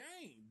fucking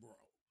game, bro.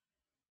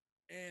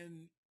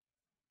 And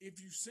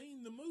if you've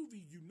seen the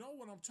movie, you know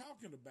what I'm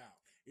talking about.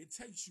 It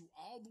takes you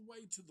all the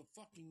way to the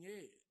fucking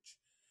edge.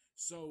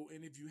 So,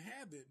 and if you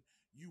haven't,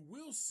 you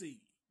will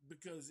see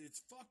because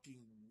it's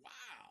fucking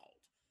wild.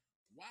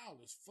 Wild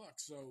as fuck.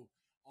 So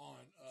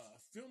on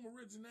film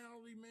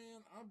originality,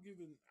 man, I'm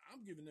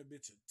giving that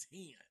bitch a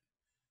 10.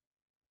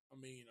 I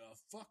mean, a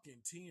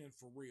fucking 10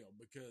 for real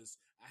because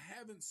I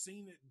haven't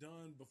seen it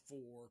done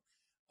before.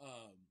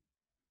 I'm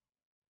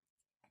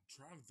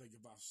trying to think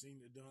if I've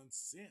seen it done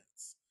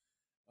since.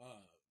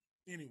 Uh,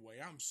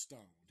 anyway, I'm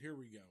stoned. Here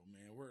we go,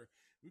 man.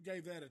 We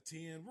gave that a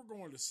 10. We're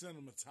going to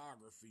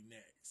cinematography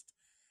next.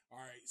 All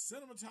right,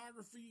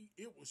 cinematography.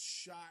 It was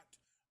shot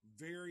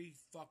very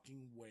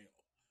fucking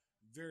well,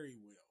 very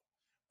well.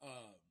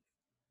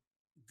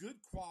 Good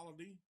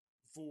quality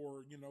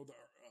for the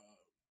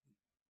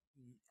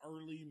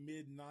early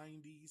mid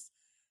 '90s.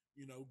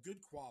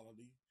 Good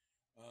quality.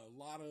 A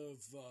lot of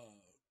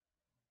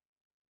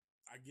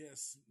I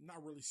guess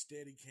not really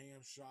steady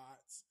cam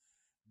shots,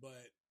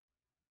 but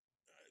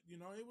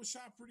it was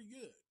shot pretty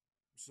good.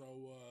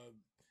 So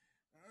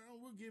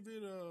we'll give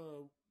it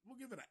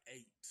an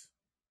 8,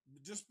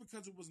 just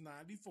because it was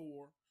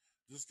 '94.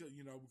 Just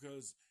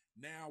because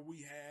now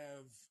we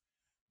have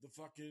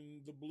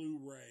the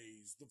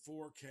Blu-rays, the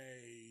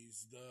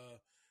 4Ks, the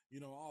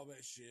all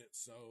that shit.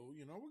 So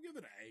we'll give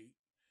it an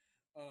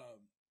 8.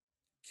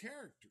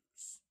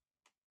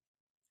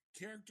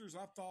 Characters,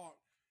 I thought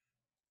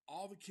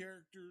all the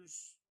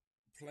characters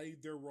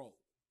played their role.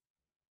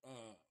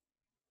 Uh,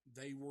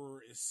 they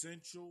were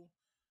essential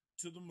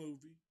to the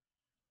movie.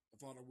 I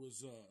thought it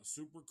was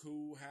super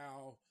cool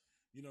how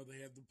they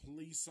had the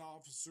police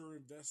officer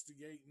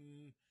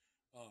investigating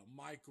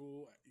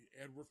Michael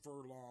Edward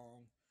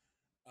Furlong.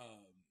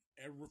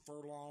 Edward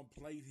Furlong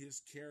played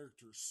his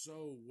character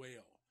so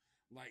well.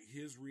 Like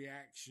his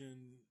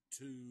reaction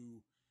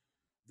to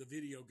the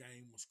video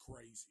game was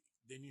crazy.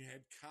 Then you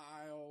had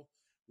Kyle,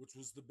 which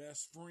was the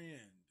best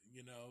friend,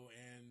 and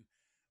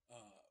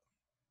uh,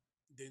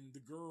 then the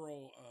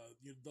girl,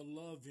 the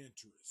love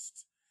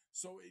interest.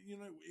 So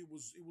it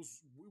was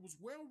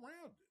well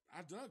rounded.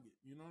 I dug it.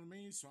 You know what I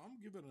mean? So I'm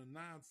giving it a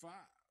 9.5.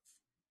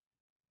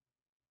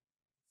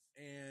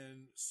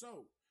 And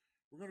so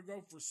we're gonna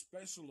go for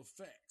special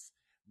effects.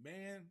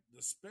 Man,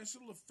 the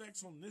special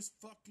effects on this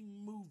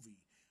fucking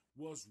movie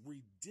was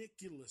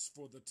ridiculous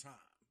for the time.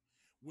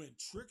 When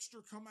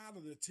Trickster come out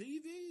of the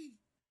TV,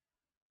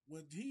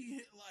 when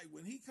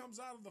he comes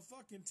out of the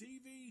fucking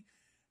TV,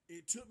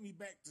 it took me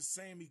back to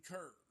Sammy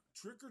Kerr.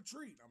 Trick or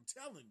treat, I'm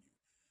telling you.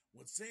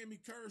 When Sammy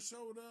Kerr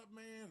showed up,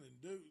 man,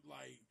 and dude,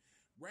 like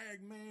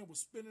Ragman was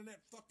spinning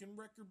that fucking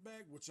record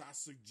back, which I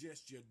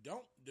suggest you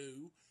don't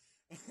do.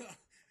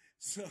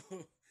 So,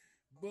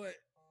 but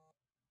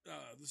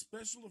the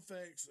special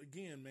effects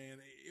again, man,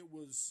 it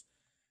was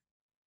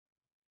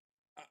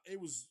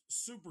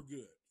super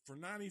good for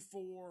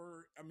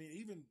 '94. I mean,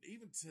 even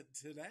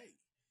today,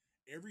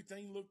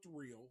 Everything looked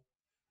real.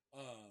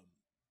 Um,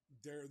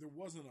 there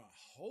wasn't a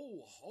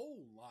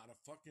whole lot of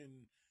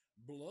fucking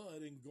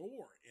blood and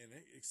gore in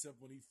it,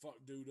 except when he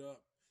fucked dude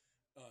up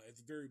at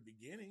the very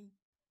beginning,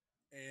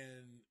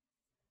 and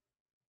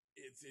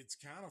it's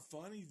kind of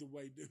funny the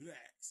way dude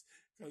acts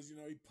because he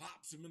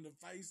pops him in the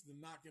face to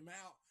knock him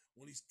out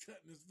when he's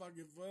cutting his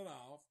fucking foot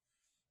off,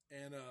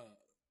 and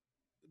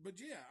but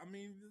yeah, I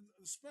mean,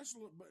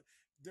 special, but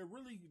they're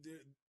really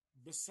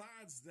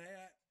besides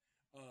that,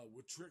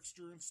 with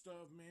Trickster and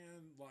stuff,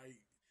 man. Like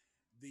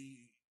the,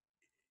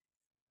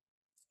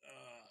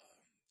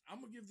 I'm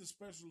gonna give the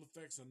special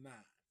effects a 9.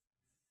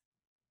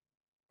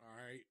 All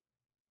right.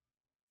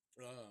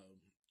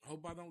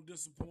 Hope I don't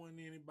disappoint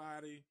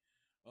anybody.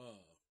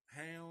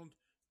 Hound,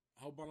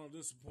 hope I don't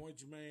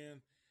disappoint you,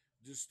 man.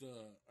 Just a 9.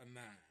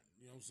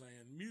 You know what I'm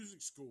saying?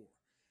 Music score.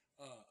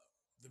 Uh,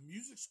 the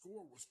music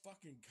score was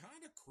fucking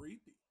kind of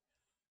creepy.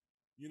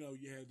 You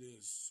had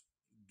this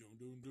doom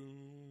doom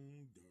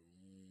doom doom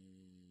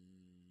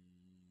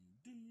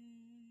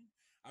doom.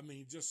 I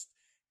mean, just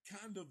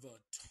kind of a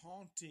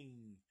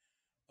taunting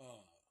uh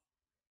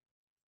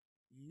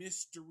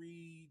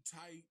mystery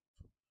type.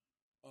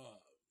 Uh,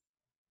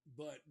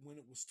 but when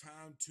it was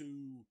time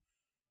to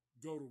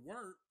go to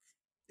work,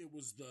 it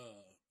was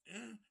the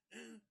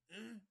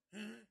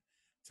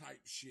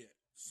type shit.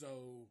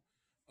 So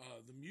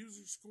the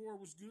music score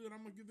was good.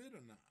 I'm gonna give it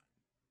a 9.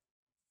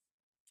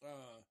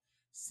 Uh,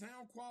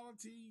 Sound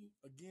quality,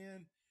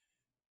 again,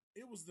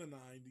 it was the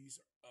 90s,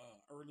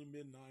 early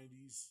mid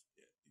 90s.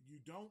 You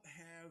don't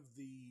have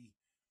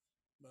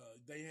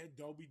they had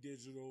Dolby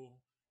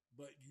Digital,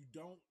 but you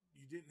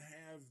didn't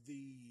have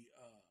the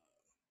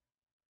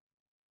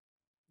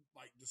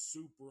like the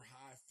super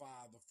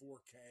hi-fi, the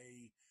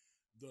 4K,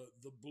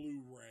 the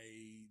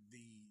Blu-ray,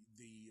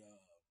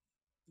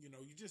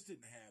 you just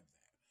didn't have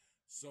that.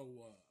 So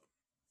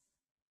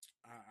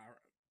I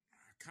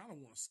kind of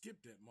want to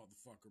skip that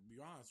motherfucker. To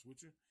be honest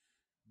with you,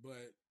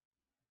 but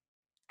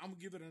I'm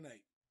gonna give it an 8.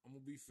 I'm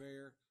gonna be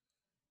fair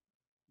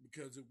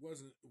because it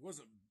wasn't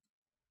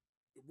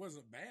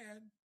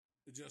bad.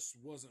 It just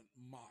wasn't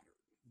modern.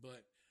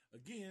 But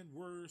again,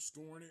 we're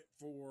scoring it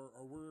for,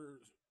 or we're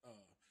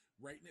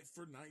rating it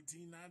for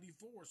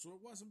 1994, so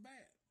it wasn't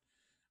bad.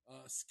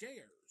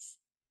 Scares.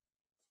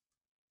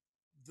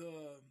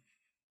 The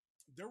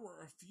There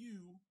were a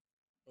few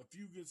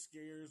good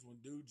scares when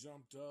dude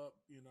jumped up,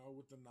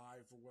 with the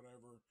knife or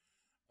whatever.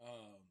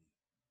 Um,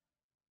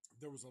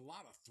 there was a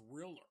lot of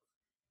thriller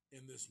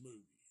in this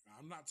movie.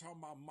 I'm not talking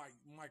about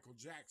Michael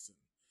Jackson.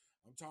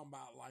 I'm talking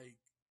about like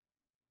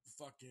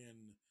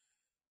fucking,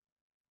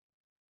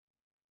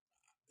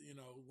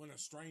 when a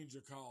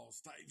stranger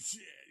calls type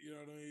shit. You know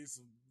what I mean?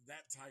 Some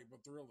that type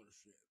of thriller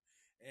shit.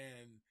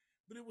 And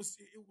but it was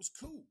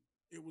cool.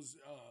 It was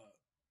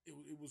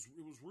it was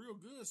real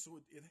good. So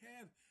it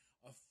had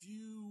a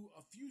few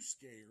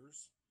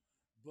scares,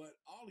 but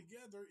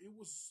altogether it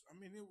was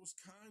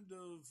kind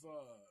of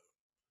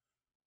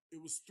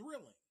it was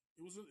thrilling.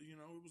 It was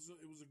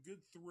a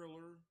good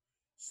thriller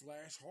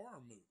slash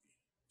horror movie.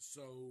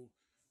 So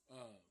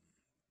um,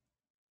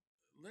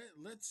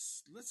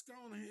 let's go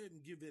on ahead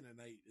and give it an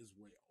 8 as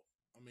well.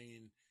 I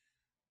mean,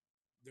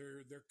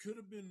 there could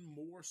have been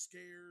more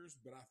scares,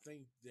 but I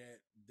think that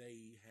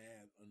they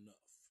had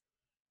enough.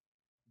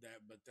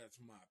 But that's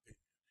my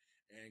opinion.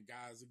 And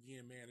guys,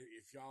 again, man,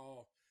 if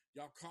y'all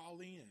call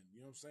in,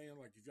 you know what I'm saying?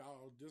 Like if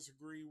y'all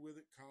disagree with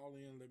it, call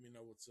in, let me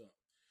know what's up.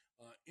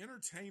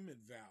 Entertainment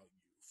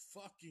value,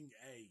 fucking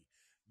A.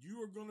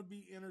 You are gonna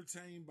be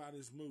entertained by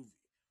this movie.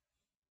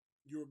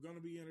 You're gonna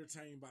be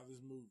entertained by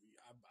this movie.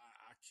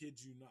 I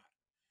kid you not.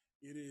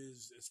 It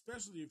is,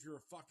 especially if you're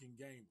a fucking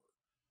gamer,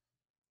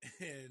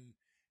 and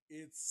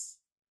it's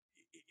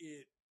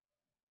it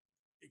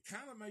it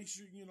kind of makes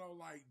you,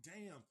 like,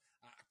 damn,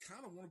 I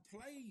kind of want to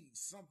play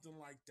something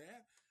like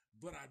that,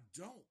 but I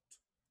don't.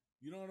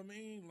 You know what I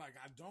mean? Like,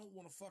 I don't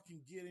want to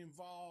fucking get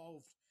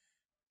involved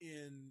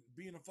in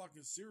being a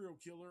fucking serial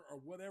killer or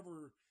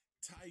whatever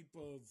type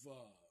of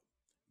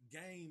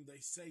game they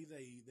say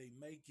they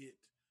make it,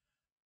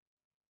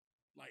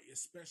 like,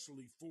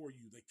 especially for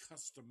you. They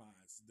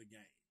customize the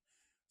game.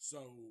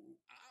 So,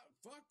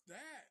 fuck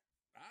that.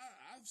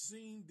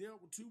 I've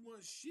dealt with too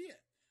much shit.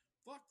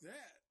 Fuck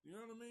that. You know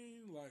what I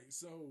mean? Like,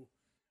 so,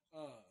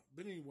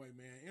 but anyway,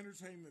 man,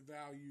 entertainment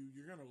value,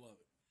 you're going to love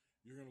it.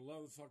 You're going to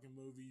love the fucking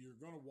movie. You're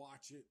going to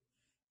watch it.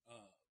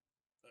 Uh,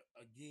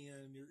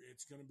 Again,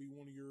 it's going to be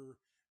one of your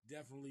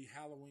definitely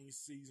Halloween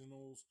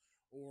seasonals.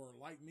 Or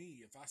like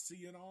me, if I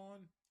see it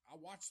on, I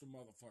watch the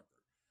motherfucker.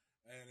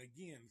 And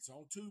again, it's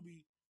on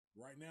Tubi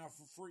right now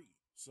for free.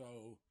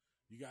 So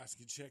you guys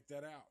can check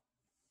that out.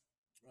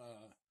 So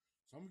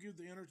I'm gonna give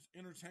the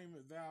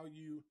entertainment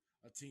value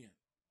a 10.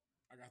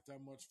 I got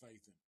that much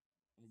faith in it.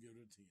 I'm gonna give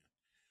it a 10.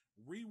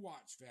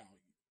 Rewatch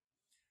value.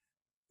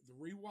 The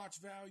rewatch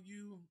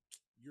value,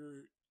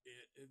 you're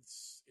it,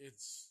 it's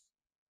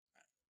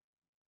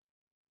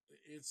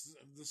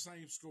the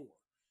same score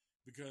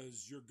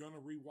because you're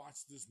gonna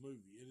rewatch this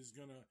movie. It is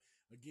gonna,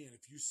 again,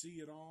 if you see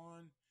it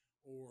on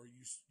or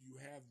you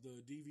have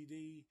the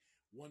DVD.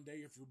 One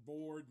day, if you're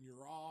bored and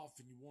you're off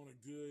and you want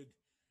a good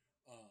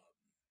uh,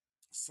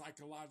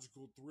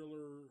 psychological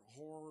thriller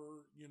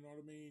horror, you know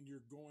what I mean?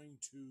 You're going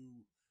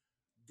to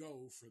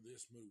go for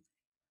this movie.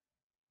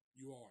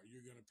 You are.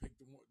 You're going to pick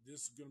the one.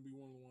 This is going to be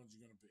one of the ones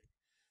you're going to pick.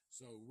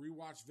 So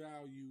rewatch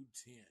value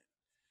 10.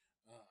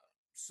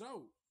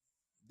 So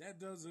that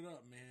does it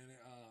up, man.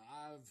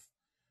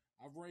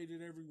 I've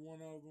rated every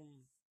one of them,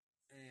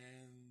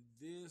 and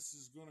this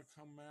is going to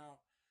come out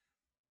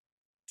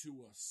to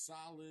a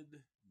solid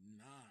 9.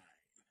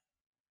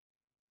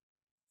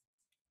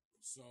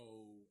 So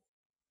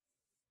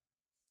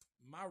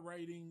my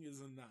rating is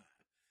a 9.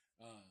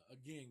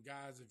 Again,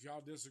 guys, if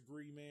y'all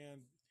disagree, man,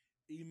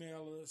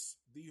 email us,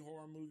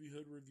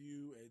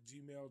 thehorrormoviehoodreview at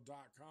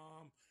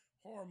gmail.com,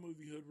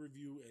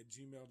 horrormoviehoodreview at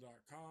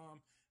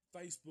gmail.com,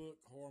 Facebook,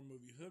 Horror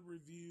Movie Hood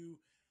Review,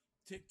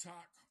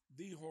 TikTok,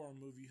 The Horror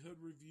Movie Hood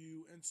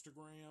Review,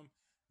 Instagram,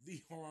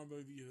 The Horror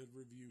Movie Hood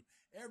Review,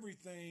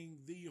 everything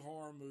The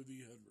Horror Movie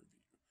Hood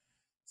Review.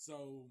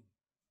 So,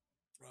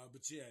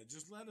 but yeah,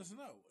 just let us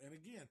know. And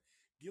again,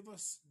 give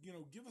us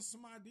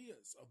some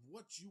ideas of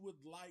what you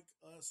would like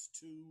us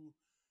to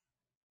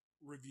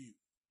review.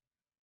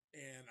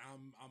 And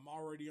I'm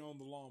already on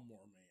the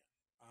lawnmower man.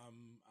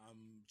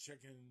 I'm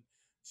checking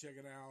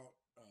out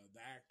the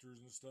actors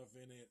and stuff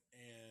in it,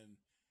 and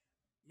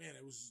man,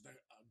 it was just a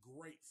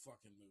great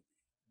fucking movie.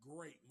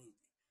 Great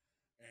movie.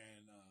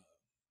 And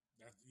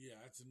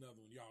that's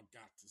another one y'all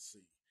got to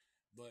see.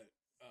 But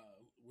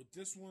with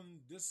this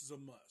one, this is a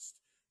must.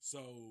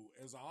 So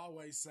as I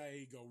always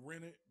say, go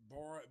rent it,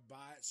 borrow it,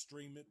 buy it,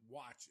 stream it,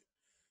 watch it.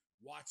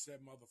 Watch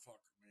that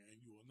motherfucker,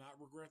 man. You will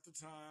not regret the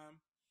time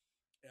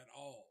at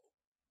all.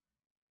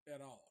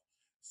 At all.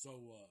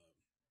 So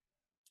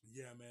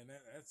yeah, man,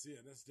 that's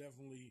it. That's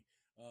definitely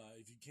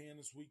if you can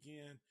this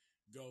weekend,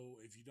 go.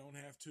 If you don't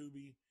have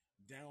Tubi,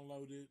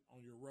 download it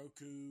on your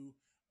Roku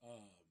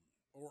um,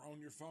 or on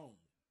your phone.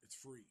 It's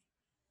free.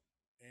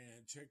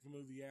 And check the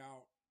movie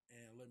out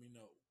and let me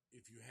know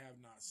if you have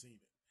not seen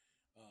it.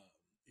 Uh,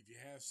 if you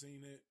have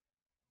seen it,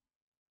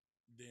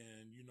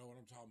 then you know what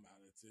I'm talking about.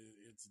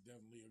 It's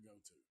definitely a go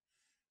to.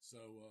 So,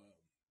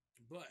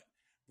 but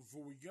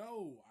before we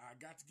go, I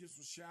got to give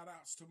some shout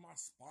outs to my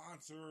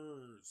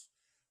sponsors.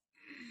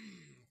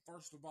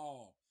 First of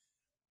all,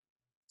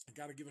 I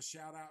got to give a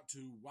shout out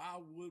to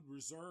Wildwood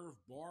Reserve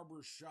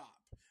Barber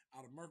Shop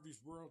out of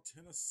Murfreesboro,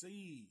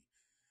 Tennessee.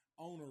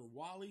 Owner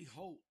Wally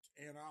Holt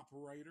and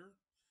operator.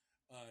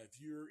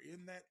 If you're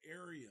in that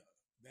area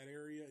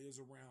is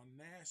around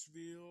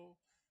Nashville,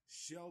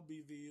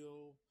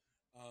 Shelbyville,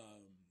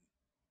 um,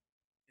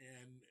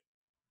 and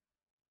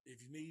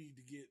if you need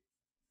to get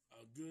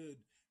a good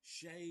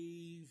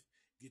shave,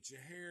 get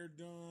your hair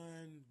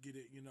done, get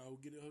it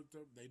hooked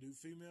up. They do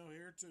female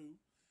hair too,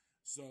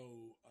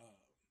 so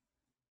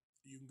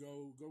you can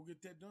go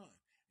get that done.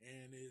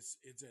 And it's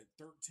at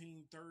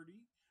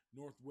 1330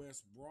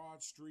 Northwest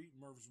Broad Street,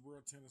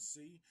 Murfreesboro,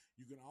 Tennessee.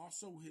 You can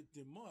also hit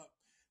them up.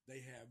 They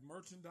have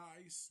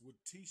merchandise with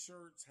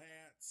t-shirts,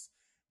 hats,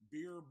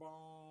 beer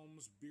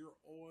bombs, beer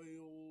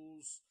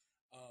oils,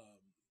 um,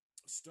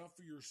 stuff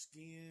for your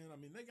skin. I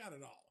mean, they got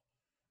it all.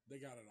 They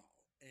got it all.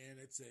 And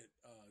it's at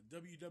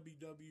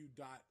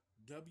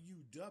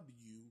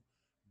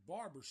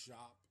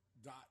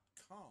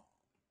www.wwbarbershop.com.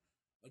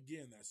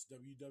 Again, that's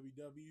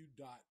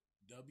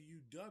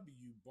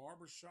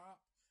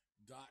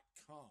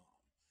www.wwbarbershop.com.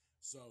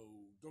 So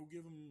go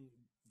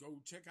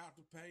check out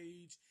the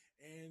page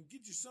and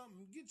get you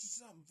something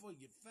for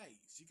your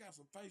face. You got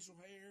some facial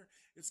hair.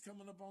 It's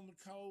coming up on the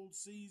cold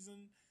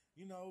season.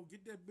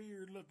 Get that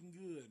beard looking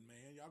good,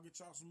 man. Y'all get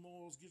y'all some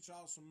oils, get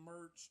y'all some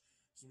merch,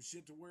 some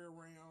shit to wear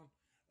around.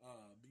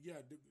 But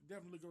yeah,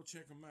 definitely go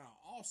check them out.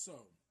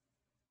 Also,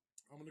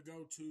 I'm gonna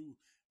go to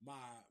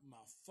my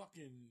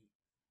fucking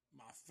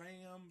my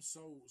fam.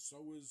 So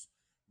is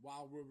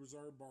Wildwood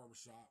Reserve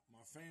Barbershop.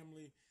 My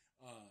family,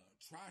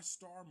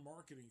 TriStar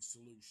Marketing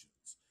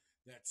Solutions.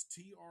 That's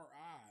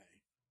TRI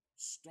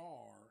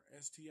Star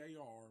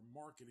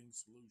Marketing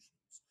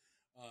Solutions.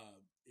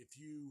 If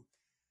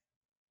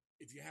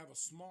you have a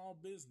small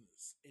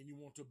business and you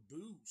want to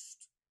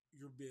boost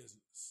your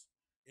business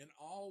in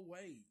all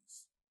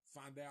ways,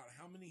 find out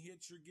how many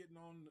hits you're getting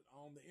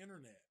on the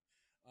internet,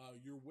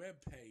 your web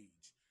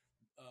page,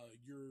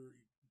 your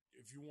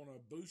if you want to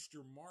boost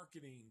your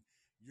marketing,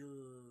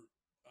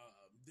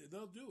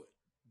 they'll do it.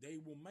 They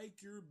will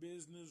make your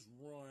business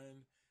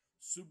run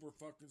super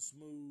fucking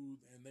smooth,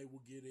 and they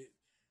will get it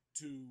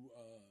to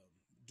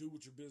do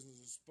what your business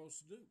is supposed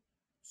to do.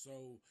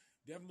 So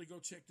definitely go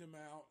check them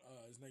out.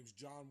 His name's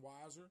John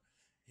Weiser.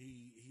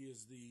 He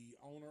is the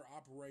owner,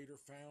 operator,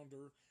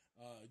 founder.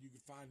 You can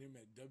find him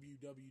at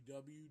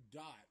www.tristar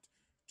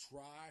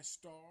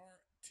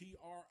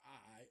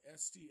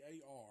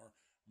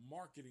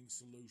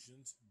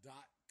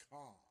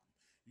marketingsolutions.com.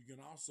 You can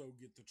also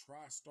get the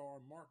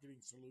TriStar Marketing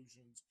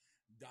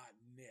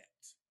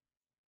Solutions.net.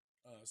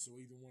 So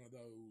either one of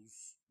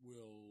those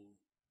will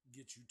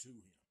get you to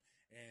him,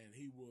 and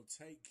he will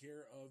take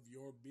care of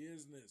your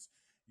business.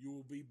 You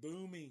will be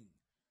booming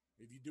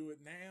if If you do it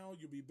now,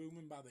 you'll be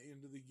booming by the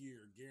end of the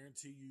year.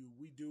 Guarantee you,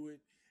 we do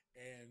it,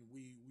 and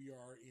we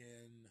are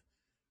in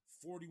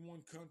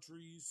 41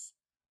 countries,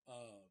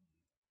 um,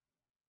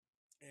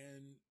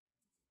 and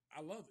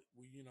I love it.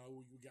 We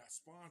got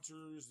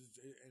sponsors,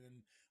 and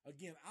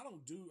again, I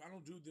don't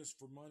do this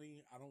for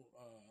money.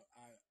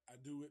 I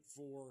do it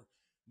for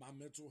my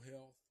mental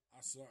health.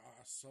 I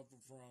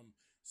suffer from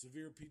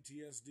severe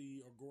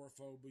PTSD,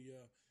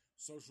 agoraphobia,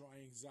 social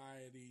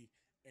anxiety,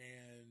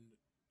 and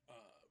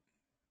uh,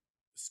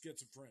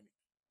 schizophrenia.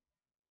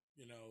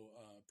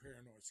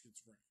 Paranoid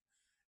schizophrenia,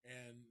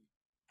 and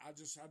I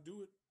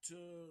do it to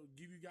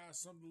give you guys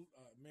something.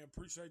 Man,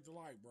 appreciate the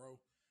light, bro.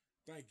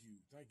 Thank you,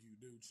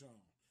 dude, Sean.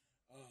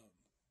 Um,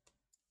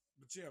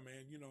 but yeah,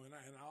 man,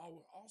 and I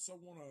also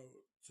want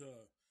to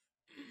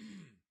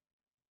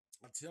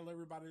I tell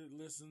everybody that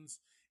listens,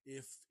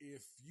 if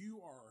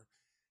you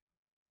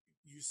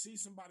see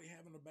somebody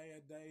having a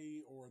bad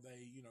day, or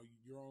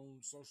you're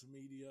on social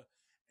media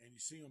and you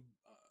see them,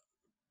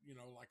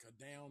 like a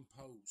down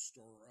post,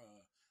 or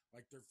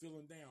like they're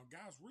feeling down,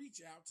 guys,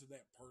 reach out to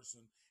that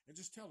person and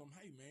just tell them,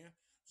 hey, man,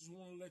 just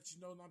want to let you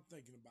know that I'm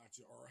thinking about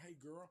you. Or, hey,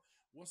 girl,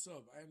 what's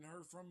up? I hadn't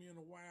heard from you in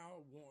a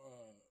while.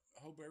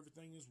 Hope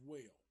everything is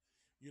well.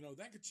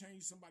 That could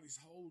change somebody's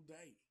whole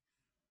day.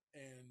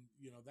 And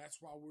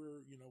that's why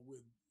we're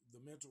with the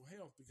mental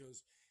health,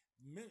 because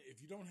if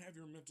you don't have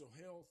your mental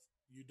health,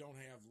 you don't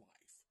have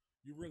life.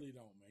 You really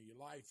don't, man. Your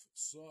life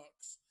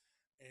sucks,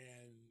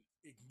 and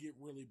it can get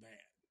really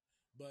bad.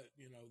 But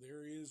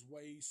there is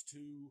ways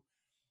to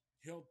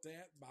help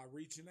that by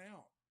reaching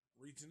out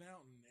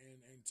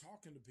and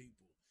talking to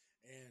people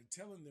and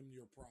telling them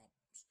your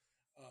problems,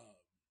 uh,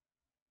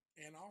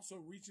 and also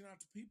reaching out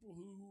to people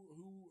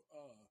who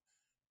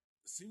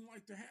seem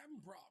like they're having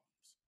problems.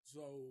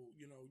 So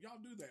y'all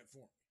do that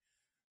for me.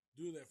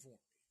 Do that for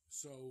me.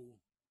 So,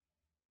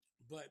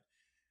 but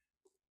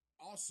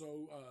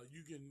also,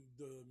 you can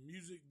the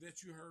music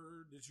that you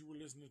heard, that you were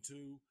listening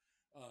to,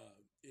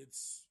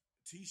 it's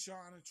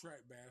T-Shon and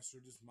Track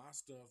Bastard. It's my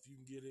stuff. You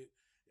can get it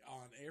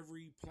on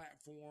every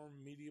platform,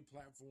 media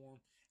platform.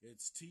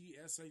 It's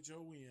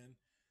TSHON,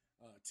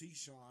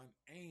 T-Shon,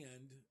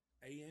 and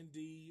AND,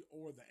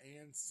 or the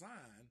and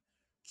sign,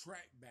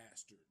 Track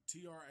Bastard,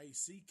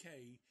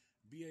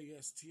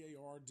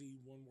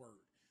 TRACKBASTARD, one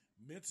word.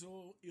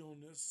 Mental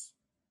Illness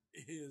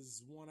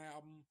is one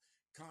album.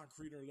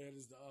 Concrete or Lead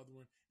is the other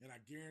one, and I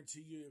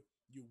guarantee you,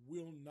 you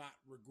will not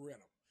regret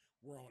them.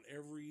 We're on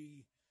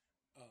every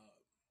uh,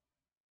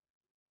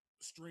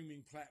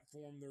 streaming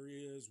platform there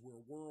is.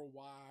 We're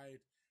worldwide,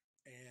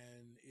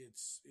 and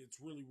it's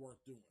really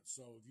worth doing.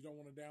 So if you don't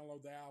want to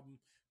download the album,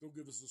 go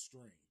give us a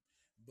stream.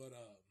 But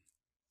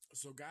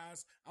so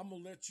guys, I'm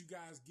gonna let you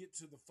guys get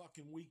to the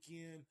fucking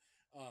weekend.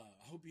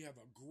 Hope you have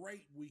a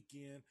great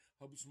weekend.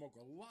 Hope you smoke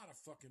a lot of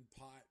fucking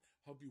pot.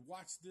 Hope you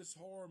watch this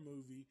horror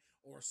movie,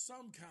 or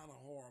some kind of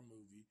horror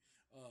movie.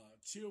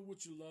 Chill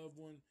with your loved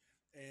one,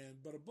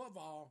 but above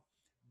all,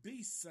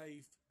 be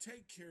safe.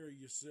 Take care of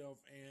yourself.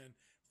 And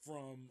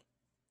from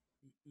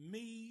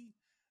me,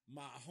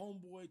 my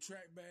homeboy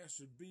Track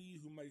Bastard B,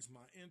 who makes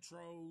my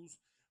intros,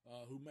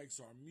 who makes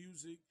our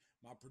music,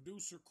 my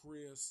producer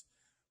Chris,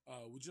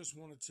 we just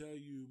want to tell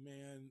you,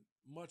 man,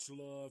 much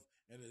love,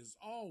 and as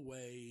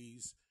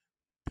always,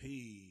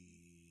 peace.